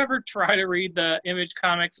 did you ever try to read the Image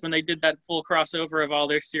comics when they did that full crossover of all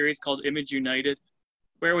their series called Image United,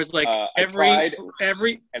 where it was like every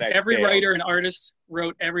writer and artist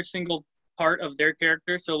wrote every single part of their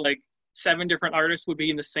character, so like 7 different artists would be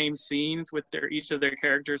in the same scenes with each of their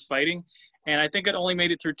characters fighting, and I think it only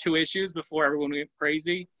made it through 2 issues before everyone went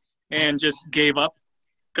crazy and just gave up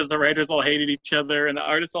because the writers all hated each other and the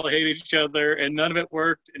artists all hated each other and none of it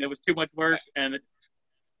worked and it was too much work and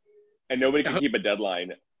nobody can keep a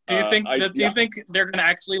deadline. Do you think they're going to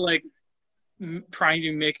actually like try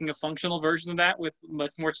to making a functional version of that with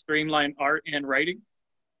much more streamlined art and writing?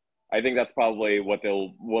 I think that's probably what they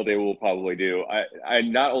will probably do. I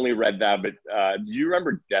not only read that, but do you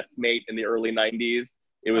remember Deathmate in the early 90s?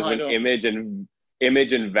 It was when Image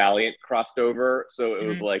and Valiant crossed over. So it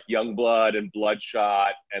was like Youngblood and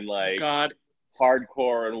Bloodshot and like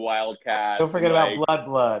Hardcore and Wildcat. Don't forget about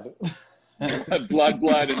Blood.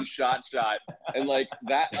 Blood and Shot. And like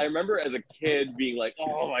that, I remember as a kid being like,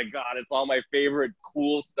 oh my God, it's all my favorite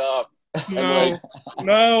cool stuff.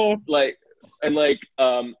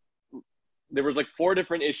 There was like 4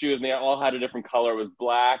 different issues and they all had a different color. It was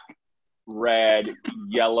black, red,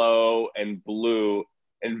 yellow, and blue.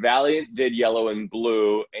 And Valiant did yellow and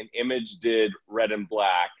blue, and Image did red and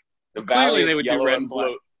black. Clearly they would do red and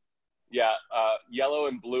black. Yeah, yellow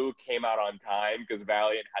and blue came out on time because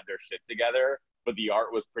Valiant had their shit together, but the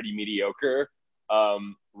art was pretty mediocre.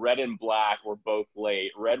 Red and black were both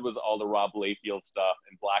late. Red was all the Rob Liefeld stuff,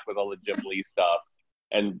 and black was all the Jim Lee stuff.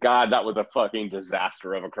 And God, that was a fucking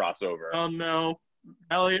disaster of a crossover. Oh no.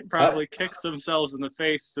 Valiant probably kicks themselves in the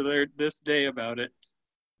face to this day about it.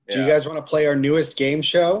 Do you guys want to play our newest game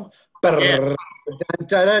show? Yeah.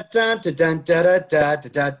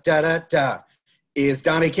 Is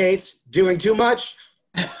Donny Cates doing too much?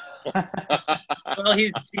 Well,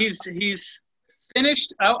 he's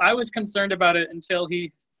finished. I was concerned about it until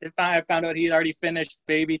I found out he'd already finished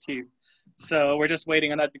Baby Teeth. So we're just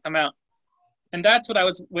waiting on that to come out. And that's what I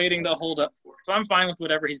was waiting to hold up for. So I'm fine with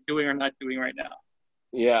whatever he's doing or not doing right now.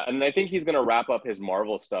 Yeah, and I think he's going to wrap up his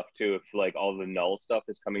Marvel stuff, too, if, like, all the Null stuff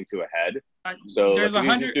is coming to a head. So there's like,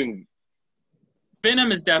 100...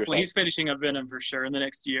 Venom is definitely... He's finishing up Venom for sure in the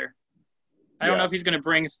next year. I don't know if he's going to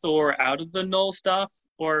bring Thor out of the Null stuff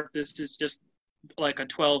or if this is just, like, a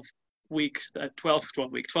 12-month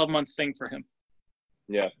thing for him.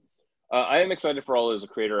 Yeah. I am excited for all his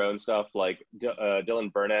creator-owned stuff. Like,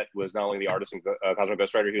 Dylan Burnett was not only the artist in Cosmic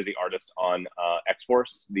Ghost Rider, he was the artist on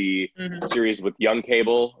X-Force, the series with Young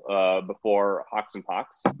Cable before Hawks and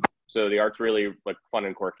Pox. So the art's really like fun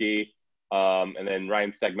and quirky. And then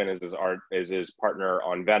Ryan Stegman is his partner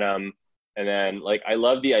on Venom. And then like I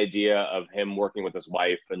love the idea of him working with his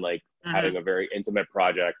wife and like having a very intimate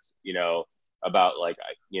project, you know, about like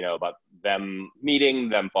about them meeting,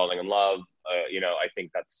 them falling in love. I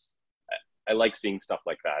think I like seeing stuff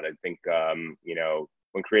like that. I think,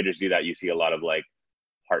 when creators do that, you see a lot of like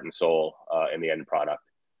heart and soul in the end product.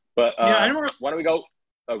 But why don't we go?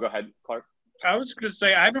 Oh, go ahead, Clark. I was going to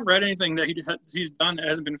say, I haven't read anything that he's done that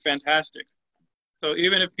hasn't been fantastic. So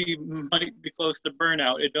even if he might be close to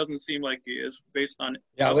burnout, it doesn't seem like he is based on it.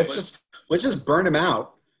 Yeah, let's just burn him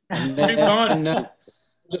out. And then,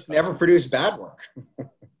 just never produce bad work.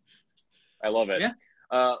 I love it. Yeah.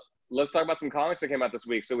 Let's talk about some comics that came out this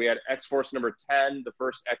week. So we had X-Force number 10, the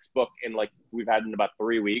first X book we've had in about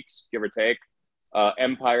 3 weeks, give or take.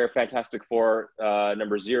 Empire, Fantastic Four,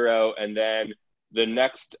 number 0, and then the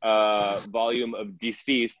next volume of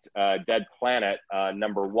Deceased, Dead Planet,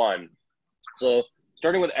 number 1. So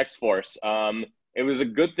starting with X-Force, it was a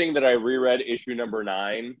good thing that I reread issue number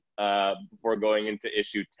 9 before going into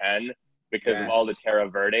issue 10 because of all the Terra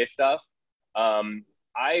Verde stuff.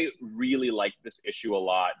 I really like this issue a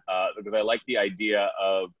lot because I like the idea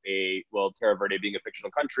of Terra Verde being a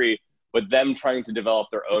fictional country, but them trying to develop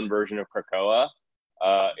their own version of Krakoa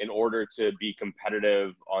in order to be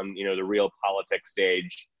competitive on, the real politics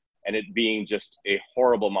stage, and it being just a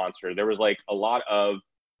horrible monster. There was like a lot of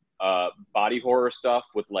body horror stuff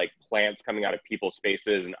with like plants coming out of people's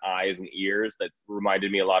faces and eyes and ears that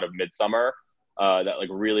reminded me a lot of Midsummer that like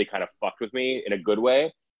really kind of fucked with me in a good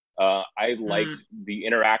way. I liked the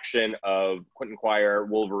interaction of Quentin Quire,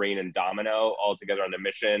 Wolverine, and Domino all together on the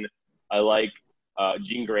mission. I like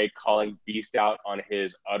Jean Grey calling Beast out on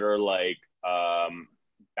his utter like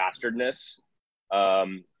bastardness.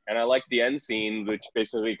 And I like the end scene, which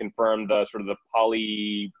basically confirmed the sort of the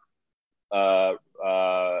poly,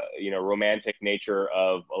 romantic nature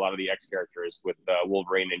of a lot of the X characters, with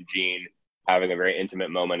Wolverine and Jean having a very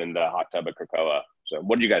intimate moment in the hot tub at Krakoa. So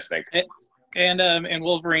what do you guys think? And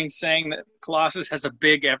Wolverine saying that Colossus has a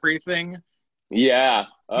big everything Yeah.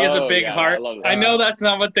 He has a big yeah, heart. I love that. I know that's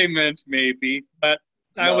not what they meant, maybe, but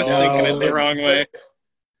I was thinking it the wrong way.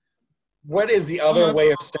 What is the other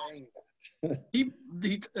way of saying that?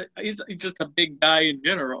 He's just a big guy in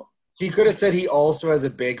general. He could have said he also has a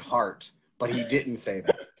big heart, but he didn't say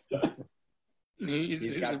that.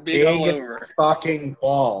 He's got big all over. Fucking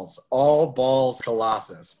balls. All balls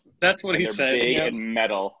Colossus. That's what he said. Big and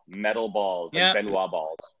metal balls, like Benoit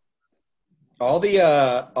balls. All the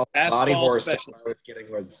body horror stuff I was getting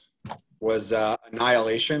was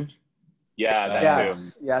Annihilation. Yeah, that too.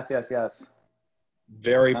 Yes.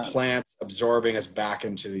 Very plants absorbing us back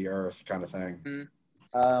into the earth kind of thing.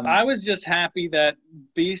 Mm-hmm. I was just happy that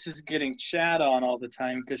Beast is getting shat on all the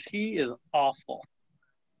time because he is awful.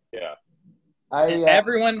 Yeah.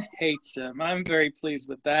 Everyone hates him. I'm very pleased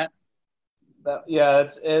with that.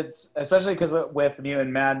 It's especially because with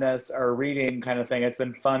Mutant Madness or reading kind of thing, it's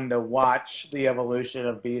been fun to watch the evolution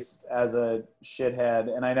of Beast as a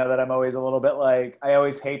shithead. And I know that I'm always a little bit like, I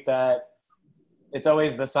always hate that it's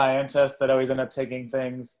always the scientists that always end up taking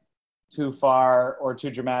things too far or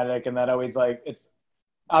too dramatic. And that always like, it's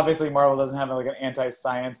obviously Marvel doesn't have like an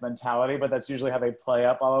anti-science mentality, but that's usually how they play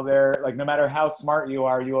up all of their, like, no matter how smart you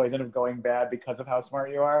are, you always end up going bad because of how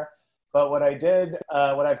smart you are. But what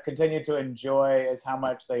I've continued to enjoy is how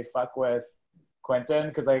much they fuck with Quentin,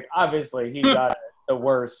 because like obviously he got the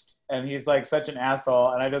worst, and he's like such an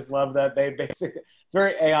asshole. And I just love that they basically, it's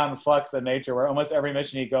very Aeon Flux in nature, where almost every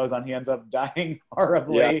mission he goes on, he ends up dying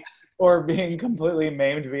horribly or being completely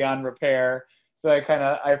maimed beyond repair. So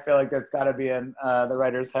I feel like it's got to be in the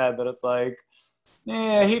writer's head that it's like,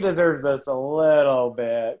 he deserves this a little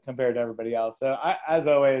bit compared to everybody else. So as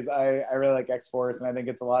always, I really like X-Force, and I think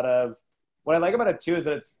it's a lot of, what I like about it too is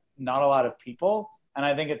that it's not a lot of people. And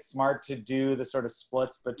I think it's smart to do the sort of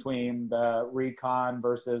splits between the recon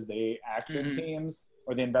versus the action teams,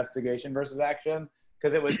 or the investigation versus action.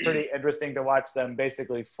 Because it was pretty interesting to watch them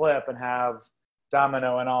basically flip and have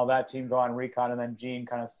Domino and all that team go on recon, and then Jean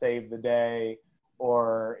kind of save the day,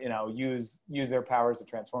 or use their powers to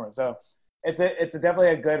transform it. So it's definitely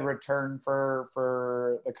a good return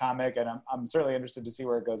for the comic, and I'm certainly interested to see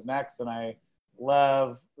where it goes next. And I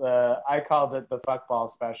love I called it the fuckball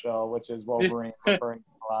special, which is Wolverine referring to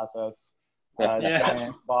Colossus.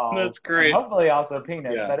 Giant balls. That's great. And hopefully also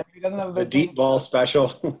penis. Yeah. But if he doesn't have a the big deep ball special.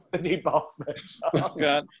 The deep ball special. Oh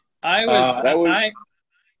God, I'm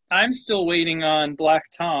still waiting on Black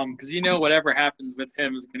Tom, because whatever happens with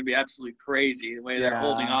him is going to be absolutely crazy. The way they're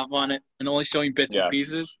holding off on it and only showing bits and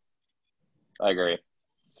pieces. I agree.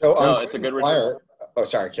 So it's a good return. Oh,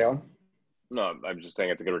 sorry, Kale. No, I'm just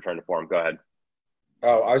saying it's a good return to form. Go ahead.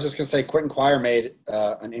 Oh, I was just going to say Quentin Quire made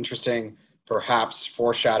an interesting, perhaps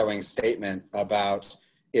foreshadowing statement about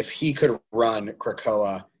if he could run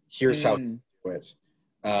Krakoa, here's how he would do it.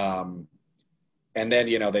 And then,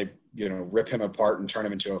 they rip him apart and turn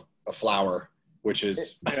him into a flower, which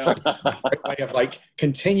is a way of like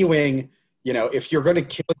continuing, if you're going to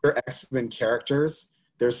kill your X-Men characters,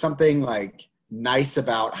 there's something like nice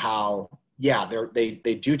about how,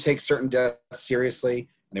 they do take certain deaths seriously,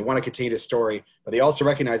 and they want to continue the story, but they also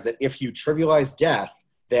recognize that if you trivialize death,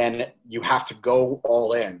 then you have to go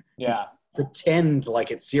all in. Yeah. Pretend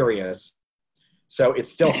like it's serious. So it's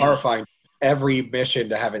still horrifying every mission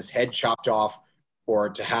to have his head chopped off, or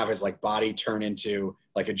to have his like body turn into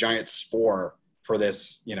like a giant spore for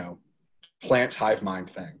this, plant hive mind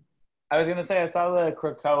thing. I was going to say, I saw the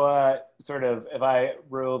Krakoa sort of, if I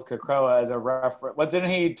ruled Krakoa as a reference, what didn't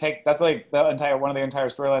he take? That's like one of the entire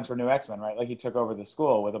storylines for New X-Men, right? Like he took over the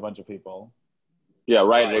school with a bunch of people. Yeah,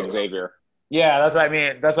 right. Xavier. Yeah, that's what I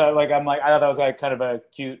mean. That's what, I thought that was like kind of a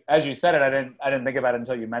cute, as you said it, I didn't think about it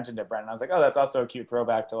until you mentioned it, Brandon. I was like, oh, that's also a cute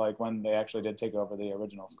throwback to like when they actually did take over the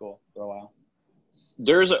original school for a while.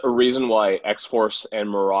 There's a reason why X-Force and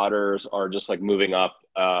Marauders are just like moving up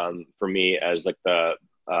for me as like the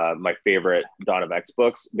my favorite Dawn of X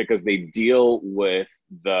books, because they deal with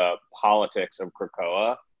the politics of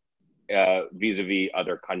Krakoa vis-a-vis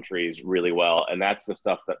other countries really well. And that's the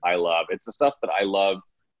stuff that I love. It's the stuff that I love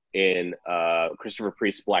in Christopher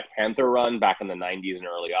Priest's Black Panther run back in the 90s and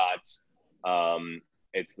early aughts.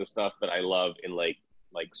 It's the stuff that I love in like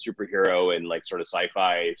superhero and like sort of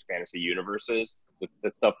sci-fi fantasy universes.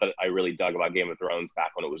 The stuff that I really dug about Game of Thrones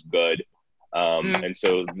back when it was good. And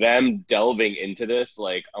so them delving into this,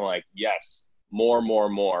 like, I'm like, yes,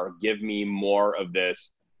 more. Give me more of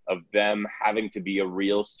this, of them having to be a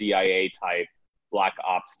real CIA type, Black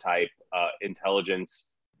Ops type intelligence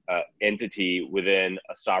entity within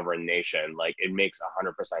a sovereign nation. Like, it makes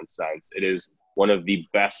 100% sense. It is one of the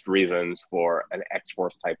best reasons for an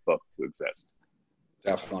X-Force type book to exist.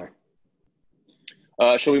 Definitely.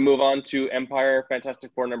 Shall we move on to Empire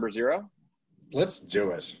Fantastic Four #0? Let's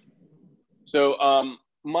do it. So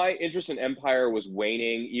my interest in Empire was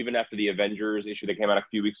waning even after the Avengers issue that came out a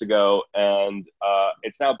few weeks ago, and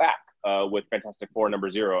it's now back with Fantastic Four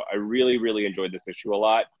 #0. I really, really enjoyed this issue a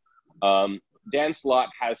lot. Dan Slott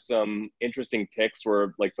has some interesting ticks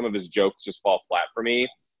where like some of his jokes just fall flat for me,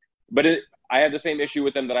 but I have the same issue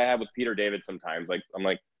with them that I have with Peter David sometimes. Like I'm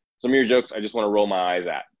like, some of your jokes I just want to roll my eyes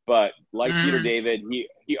at. But like Peter David,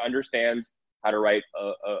 he understands how to write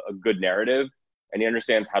a good narrative, and he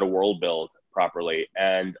understands how to world build properly.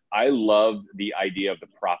 And I love the idea of the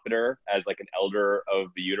Profiteer as like an elder of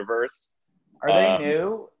the universe. Are they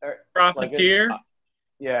new? Profiteer? Like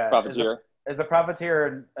yeah. Profiteer. Is the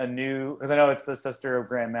Profiteer a new? Because I know it's the sister of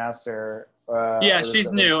Grandmaster. Yeah,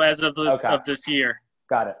 she's new as of this year.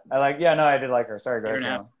 Got it. I did like her. Sorry, go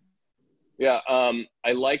ahead. Yeah,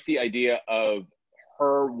 I like the idea of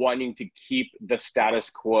her wanting to keep the status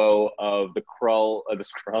quo of the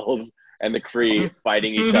Skrulls and the Kree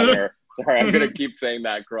fighting each other. Sorry, I'm going to keep saying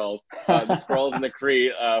that, Skrulls. The Skrulls and the Kree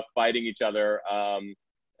fighting each other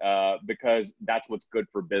because that's what's good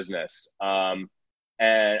for business.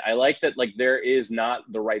 And I like that, like, there is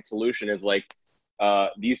not the right solution. It's like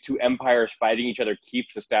these two empires fighting each other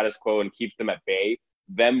keeps the status quo and keeps them at bay.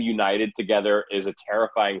 Them united together is a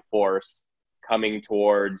terrifying force coming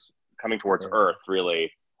towards Earth,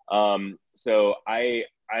 really. So I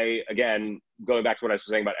again, going back to what I was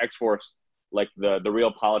saying about X-Force, like the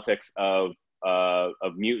real politics of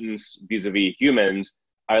mutants vis-a-vis humans,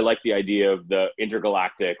 I like the idea of the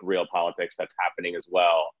intergalactic real politics that's happening as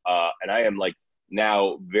well. And I am like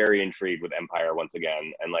now very intrigued with Empire once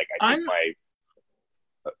again. And like I think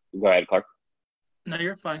go ahead, Clark. No,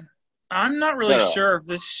 you're fine. I'm not really sure if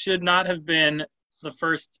this should not have been the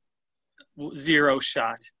first Zero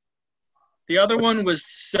shot. The other one was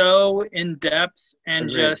so in depth and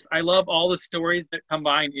just, I love all the stories that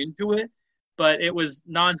combine into it, but it was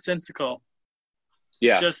nonsensical.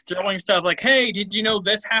 Yeah. Just throwing stuff like, hey, did you know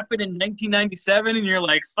this happened in 1997? And you're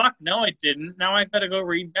like, fuck, no, I didn't. Now I gotta go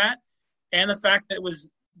read that. And the fact that it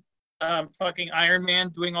was fucking Iron Man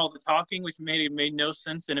doing all the talking, which made no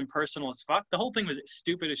sense and impersonal as fuck. The whole thing was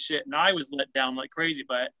stupid as shit, and I was let down like crazy.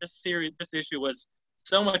 But this issue was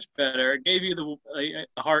so much better. It gave you the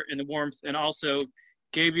heart and the warmth, and also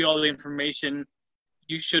gave you all the information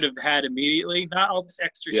you should have had immediately. Not all this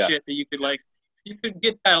extra shit that you could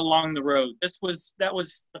get that along the road. That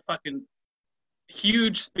was a fucking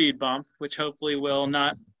huge speed bump, which hopefully will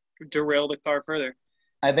not derail the car further.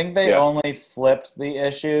 I think they only flipped the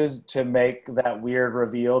issues to make that weird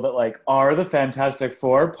reveal that, like, are the Fantastic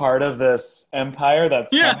Four part of this empire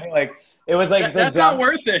that's coming? Like, it was like that's not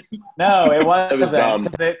worth it. No, it wasn't,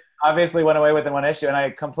 because it obviously went away within one issue. And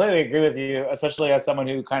I completely agree with you, especially as someone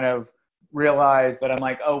who kind of realized that I'm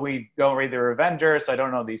like, oh, we don't read the Avengers, so I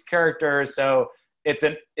don't know these characters. So it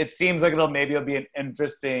seems like it'll be an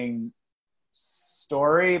interesting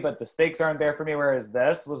story, but the stakes aren't there for me. Whereas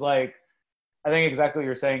this was like, I think exactly what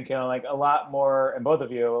you're saying, Kaylin, like a lot more, and both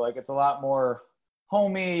of you, like it's a lot more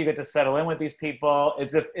homey. You get to settle in with these people.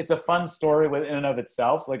 It's a fun story within and of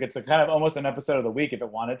itself. Like it's a kind of almost an episode of the week if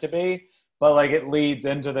it wanted to be, but like it leads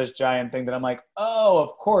into this giant thing that I'm like, oh,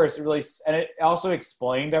 of course, and it also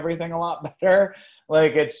explained everything a lot better.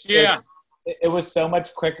 Like it was so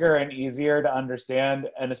much quicker and easier to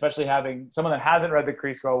understand, and especially having someone that hasn't read the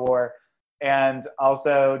Kree-Skrull War and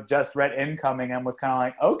also just read Incoming and was kind of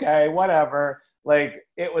like, okay, whatever. Like,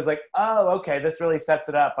 it was like, oh, okay, this really sets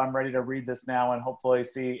it up. I'm ready to read this now and hopefully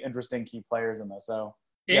see interesting key players in this. So,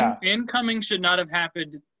 Incoming should not have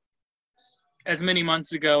happened as many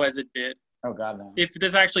months ago as it did. Oh, God, no. If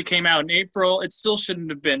this actually came out in April, it still shouldn't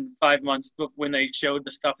have been 5 months when they showed the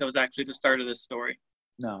stuff that was actually the start of this story.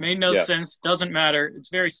 No. Made no sense. Doesn't matter. It's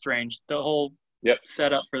very strange, the whole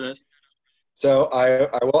setup for this. So I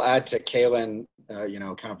will add to Kaylin,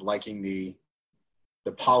 kind of liking the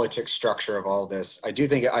politics structure of all this. I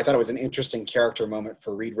thought it was an interesting character moment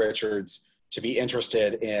for Reed Richards to be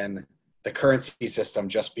interested in the currency system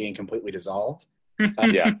just being completely dissolved.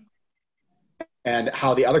 And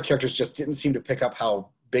how the other characters just didn't seem to pick up how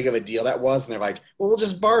big of a deal that was. And they're like, well, we'll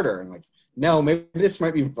just barter. And like, no, maybe this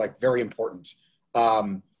might be like very important.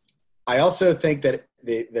 I also think that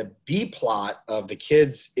the B plot of the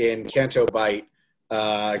kids in Canto Bight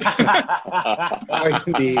trying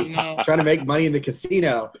to make money in the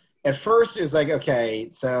casino, at first is like, okay,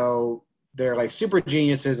 so they're like super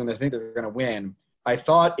geniuses and they think they're going to win. I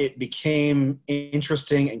thought it became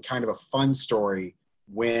interesting and kind of a fun story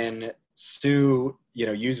when Sue,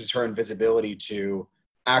 uses her invisibility to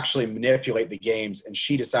actually manipulate the games, and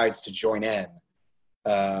she decides to join in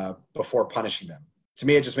before punishing them To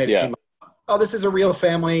me, it just made it seem like, oh, this is a real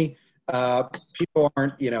family. People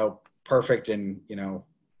aren't, perfect, and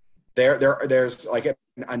there's like a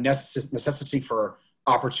necessity for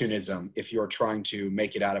opportunism if you're trying to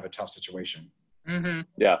make it out of a tough situation. Mm-hmm.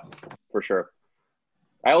 Yeah, for sure.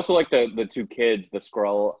 I also like the two kids, the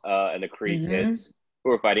Skrull and the Kree kids who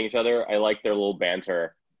are fighting each other. I like their little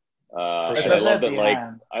banter. I love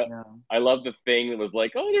that. I love the thing that was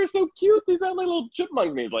like, oh, they're so cute. These are little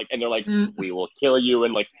chipmunks. And he's like, and they're like, we will kill you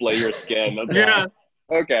and like flay your skin. Yeah.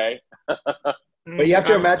 Okay. But you have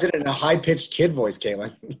to imagine it in a high-pitched kid voice,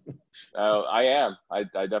 Caitlin. Oh, I am. I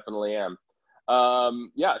definitely am.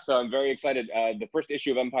 So I'm very excited. The first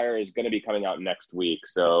issue of Empire is going to be coming out next week,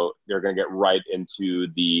 so they're going to get right into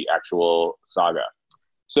the actual saga.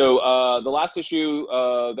 So the last issue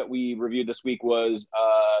that we reviewed this week was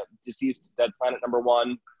Deceased Dead Planet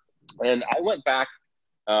 #1, and I went back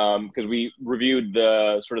because we reviewed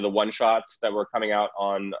the sort of the one-shots that were coming out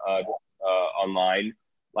on online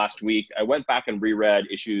last week. I went back and reread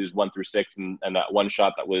issues 1 through 6 and that one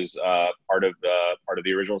shot that was part of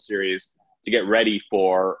the original series to get ready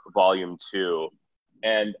for volume 2.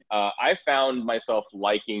 And I found myself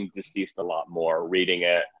liking Deceased a lot more, reading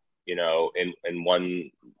it, in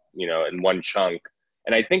one chunk.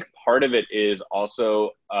 And I think part of it is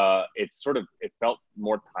also it felt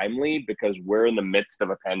more timely because we're in the midst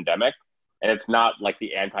of a pandemic. And it's not like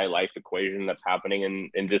the anti-life equation that's happening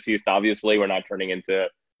in Deceased. Obviously, we're not turning into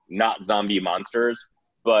not zombie monsters,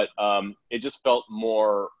 but it just felt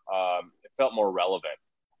more relevant.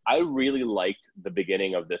 I really liked the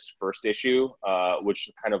beginning of this first issue, which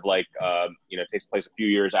kind of like takes place a few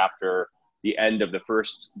years after the end of the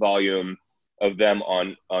first volume of them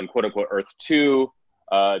on quote unquote Earth 2.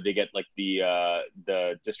 They get like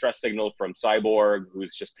the distress signal from Cyborg,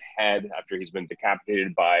 who's just ahead after he's been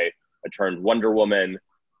decapitated by a turned Wonder Woman,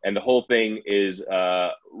 and the whole thing is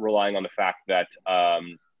relying on the fact that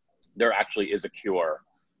there actually is a cure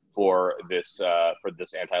for this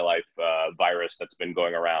anti-life virus that's been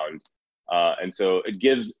going around, and so it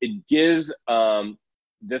gives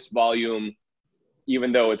this volume,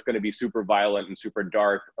 even though it's going to be super violent and super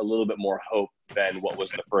dark, a little bit more hope than what was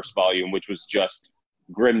in the first volume, which was just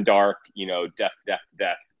grim dark, death.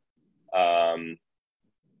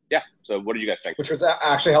 So what did you guys think? Which was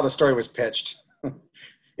actually how the story was pitched.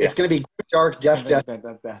 It's going to be dark, death.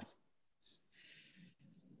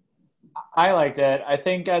 I liked it. I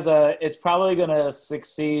think it's probably going to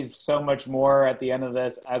succeed so much more at the end of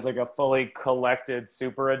this as like a fully collected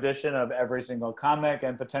super edition of every single comic,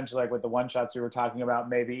 and potentially like with the one-shots we were talking about,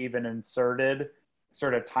 maybe even inserted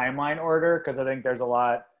sort of timeline order, because I think there's a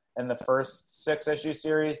lot in the first 6-issue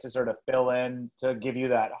series to sort of fill in to give you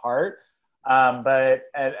that heart. But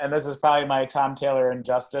this is probably my Tom Taylor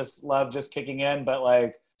Injustice love just kicking in, but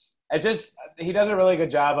like he does a really good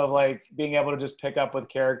job of like being able to just pick up with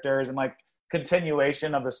characters and like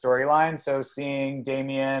continuation of the storyline. So seeing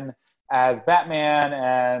Damian as Batman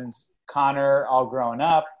and Connor all grown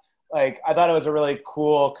up, like I thought it was a really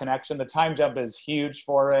cool connection. The time jump is huge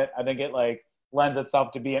for it. I think it like lends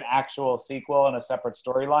itself to be an actual sequel and a separate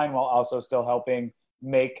storyline while also still helping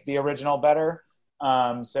make the original better.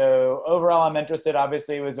 So overall, I'm interested.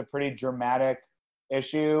 Obviously, it was a pretty dramatic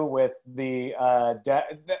issue with the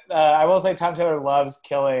I will say Tom Taylor loves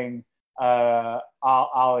killing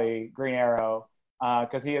Ollie, Green Arrow,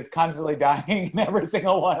 because he is constantly dying in every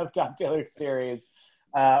single one of Tom Taylor's series,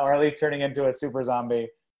 or at least turning into a super zombie.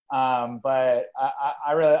 But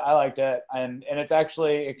I liked it, and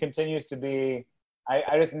it continues to be.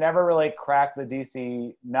 I just never really cracked the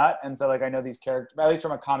DC nut, and so like I know these characters, at least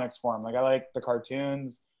from a comics form. Like I like the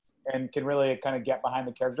cartoons and can really kind of get behind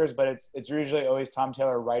the characters, but it's usually always Tom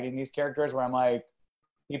Taylor writing these characters where I'm like,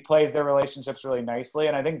 he plays their relationships really nicely,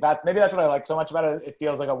 and I think that's what I like so much about it. It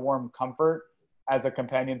feels like a warm comfort as a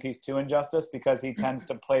companion piece to Injustice, because he tends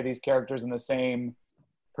to play these characters in the same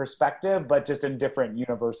perspective, but just in different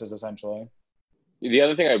universes essentially. The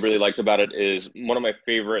other thing I really liked about it is one of my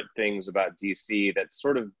favorite things about DC that's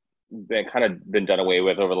sort of been done away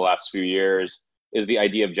with over the last few years is the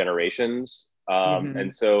idea of generations.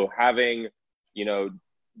 And so having,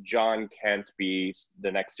 John Kent be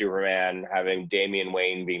the next Superman, having Damian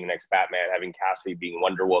Wayne being the next Batman, having Cassie being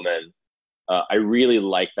Wonder Woman, I really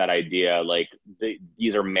like that idea. Like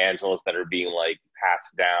these are mantles that are being like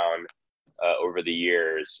passed down over the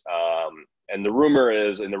years. And the rumor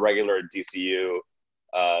is in the regular DCU,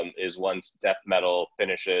 is once Death Metal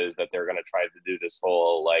finishes that they're going to try to do this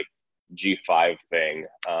whole like G5 thing,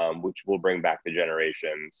 which will bring back the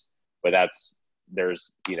generations. But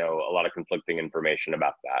there's a lot of conflicting information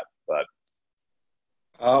about that. But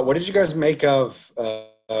What did you guys make of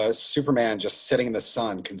Superman just sitting in the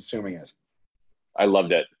sun, consuming it? I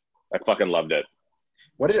loved it. I fucking loved it.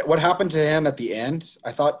 What happened to him at the end?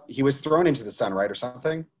 I thought he was thrown into the sun, right, or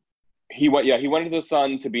something? He went into the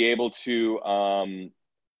sun to be able to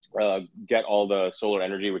get all the solar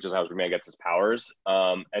energy, which is how Superman gets his powers.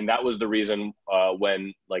 And that was the reason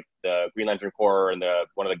when like the Green Lantern Corps and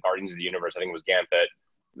one of the Guardians of the Universe, I think it was Gambit,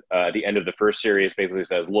 at the end of the first series basically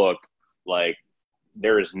says, look, like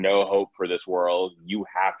there is no hope for this world. You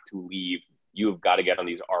have to leave. You have got to get on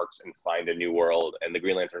these arcs and find a new world, and the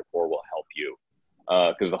Green Lantern Corps will help you.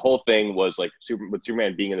 Because the whole thing was like with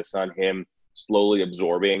Superman being in the sun, him slowly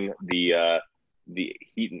absorbing the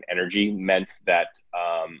heat and energy meant that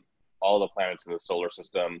all the planets in the solar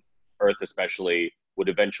system, Earth especially, would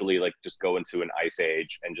eventually like just go into an ice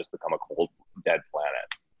age and just become a cold, dead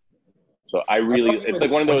planet. So it's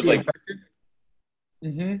like one of those like,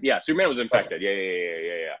 yeah, Superman was infected.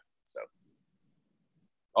 Yeah. So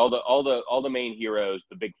all the main heroes,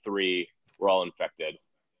 the big three, were all infected.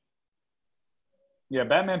 Yeah,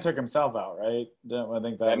 Batman took himself out, right? I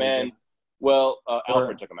think that Batman.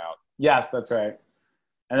 Alfred took him out. Yes, that's right.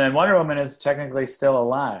 And then Wonder Woman is technically still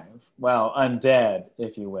alive. Well, undead,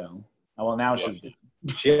 if you will. Well, now she's dead.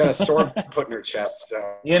 She had a sword put in her chest.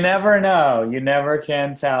 So. You never know. You never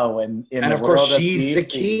can tell when in and the of course, world she's of DC.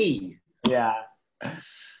 The key. Yeah.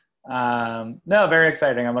 No, very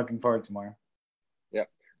exciting. I'm looking forward to more. Yeah.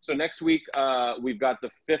 So next week, we've got the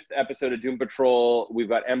 5th episode of Doom Patrol. We've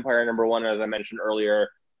got Empire #1, as I mentioned earlier.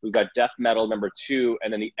 We've got Death Metal #2.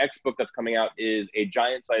 And then the X book that's coming out is a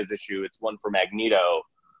giant-sized issue. It's one for Magneto,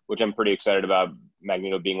 which I'm pretty excited about.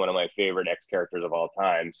 Magneto being one of my favorite X characters of all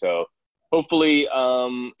time. So hopefully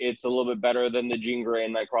it's a little bit better than the Jean Grey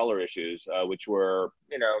and Nightcrawler issues, which were,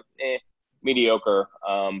 mediocre.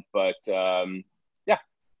 But yeah,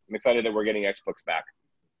 I'm excited that we're getting X books back.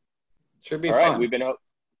 Should be all fun. Right, we've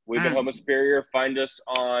been Homo Superior. Find us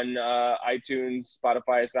on iTunes,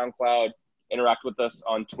 Spotify, SoundCloud. Interact with us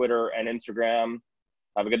on Twitter and Instagram.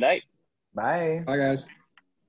 Have a good night. Bye. Bye, guys.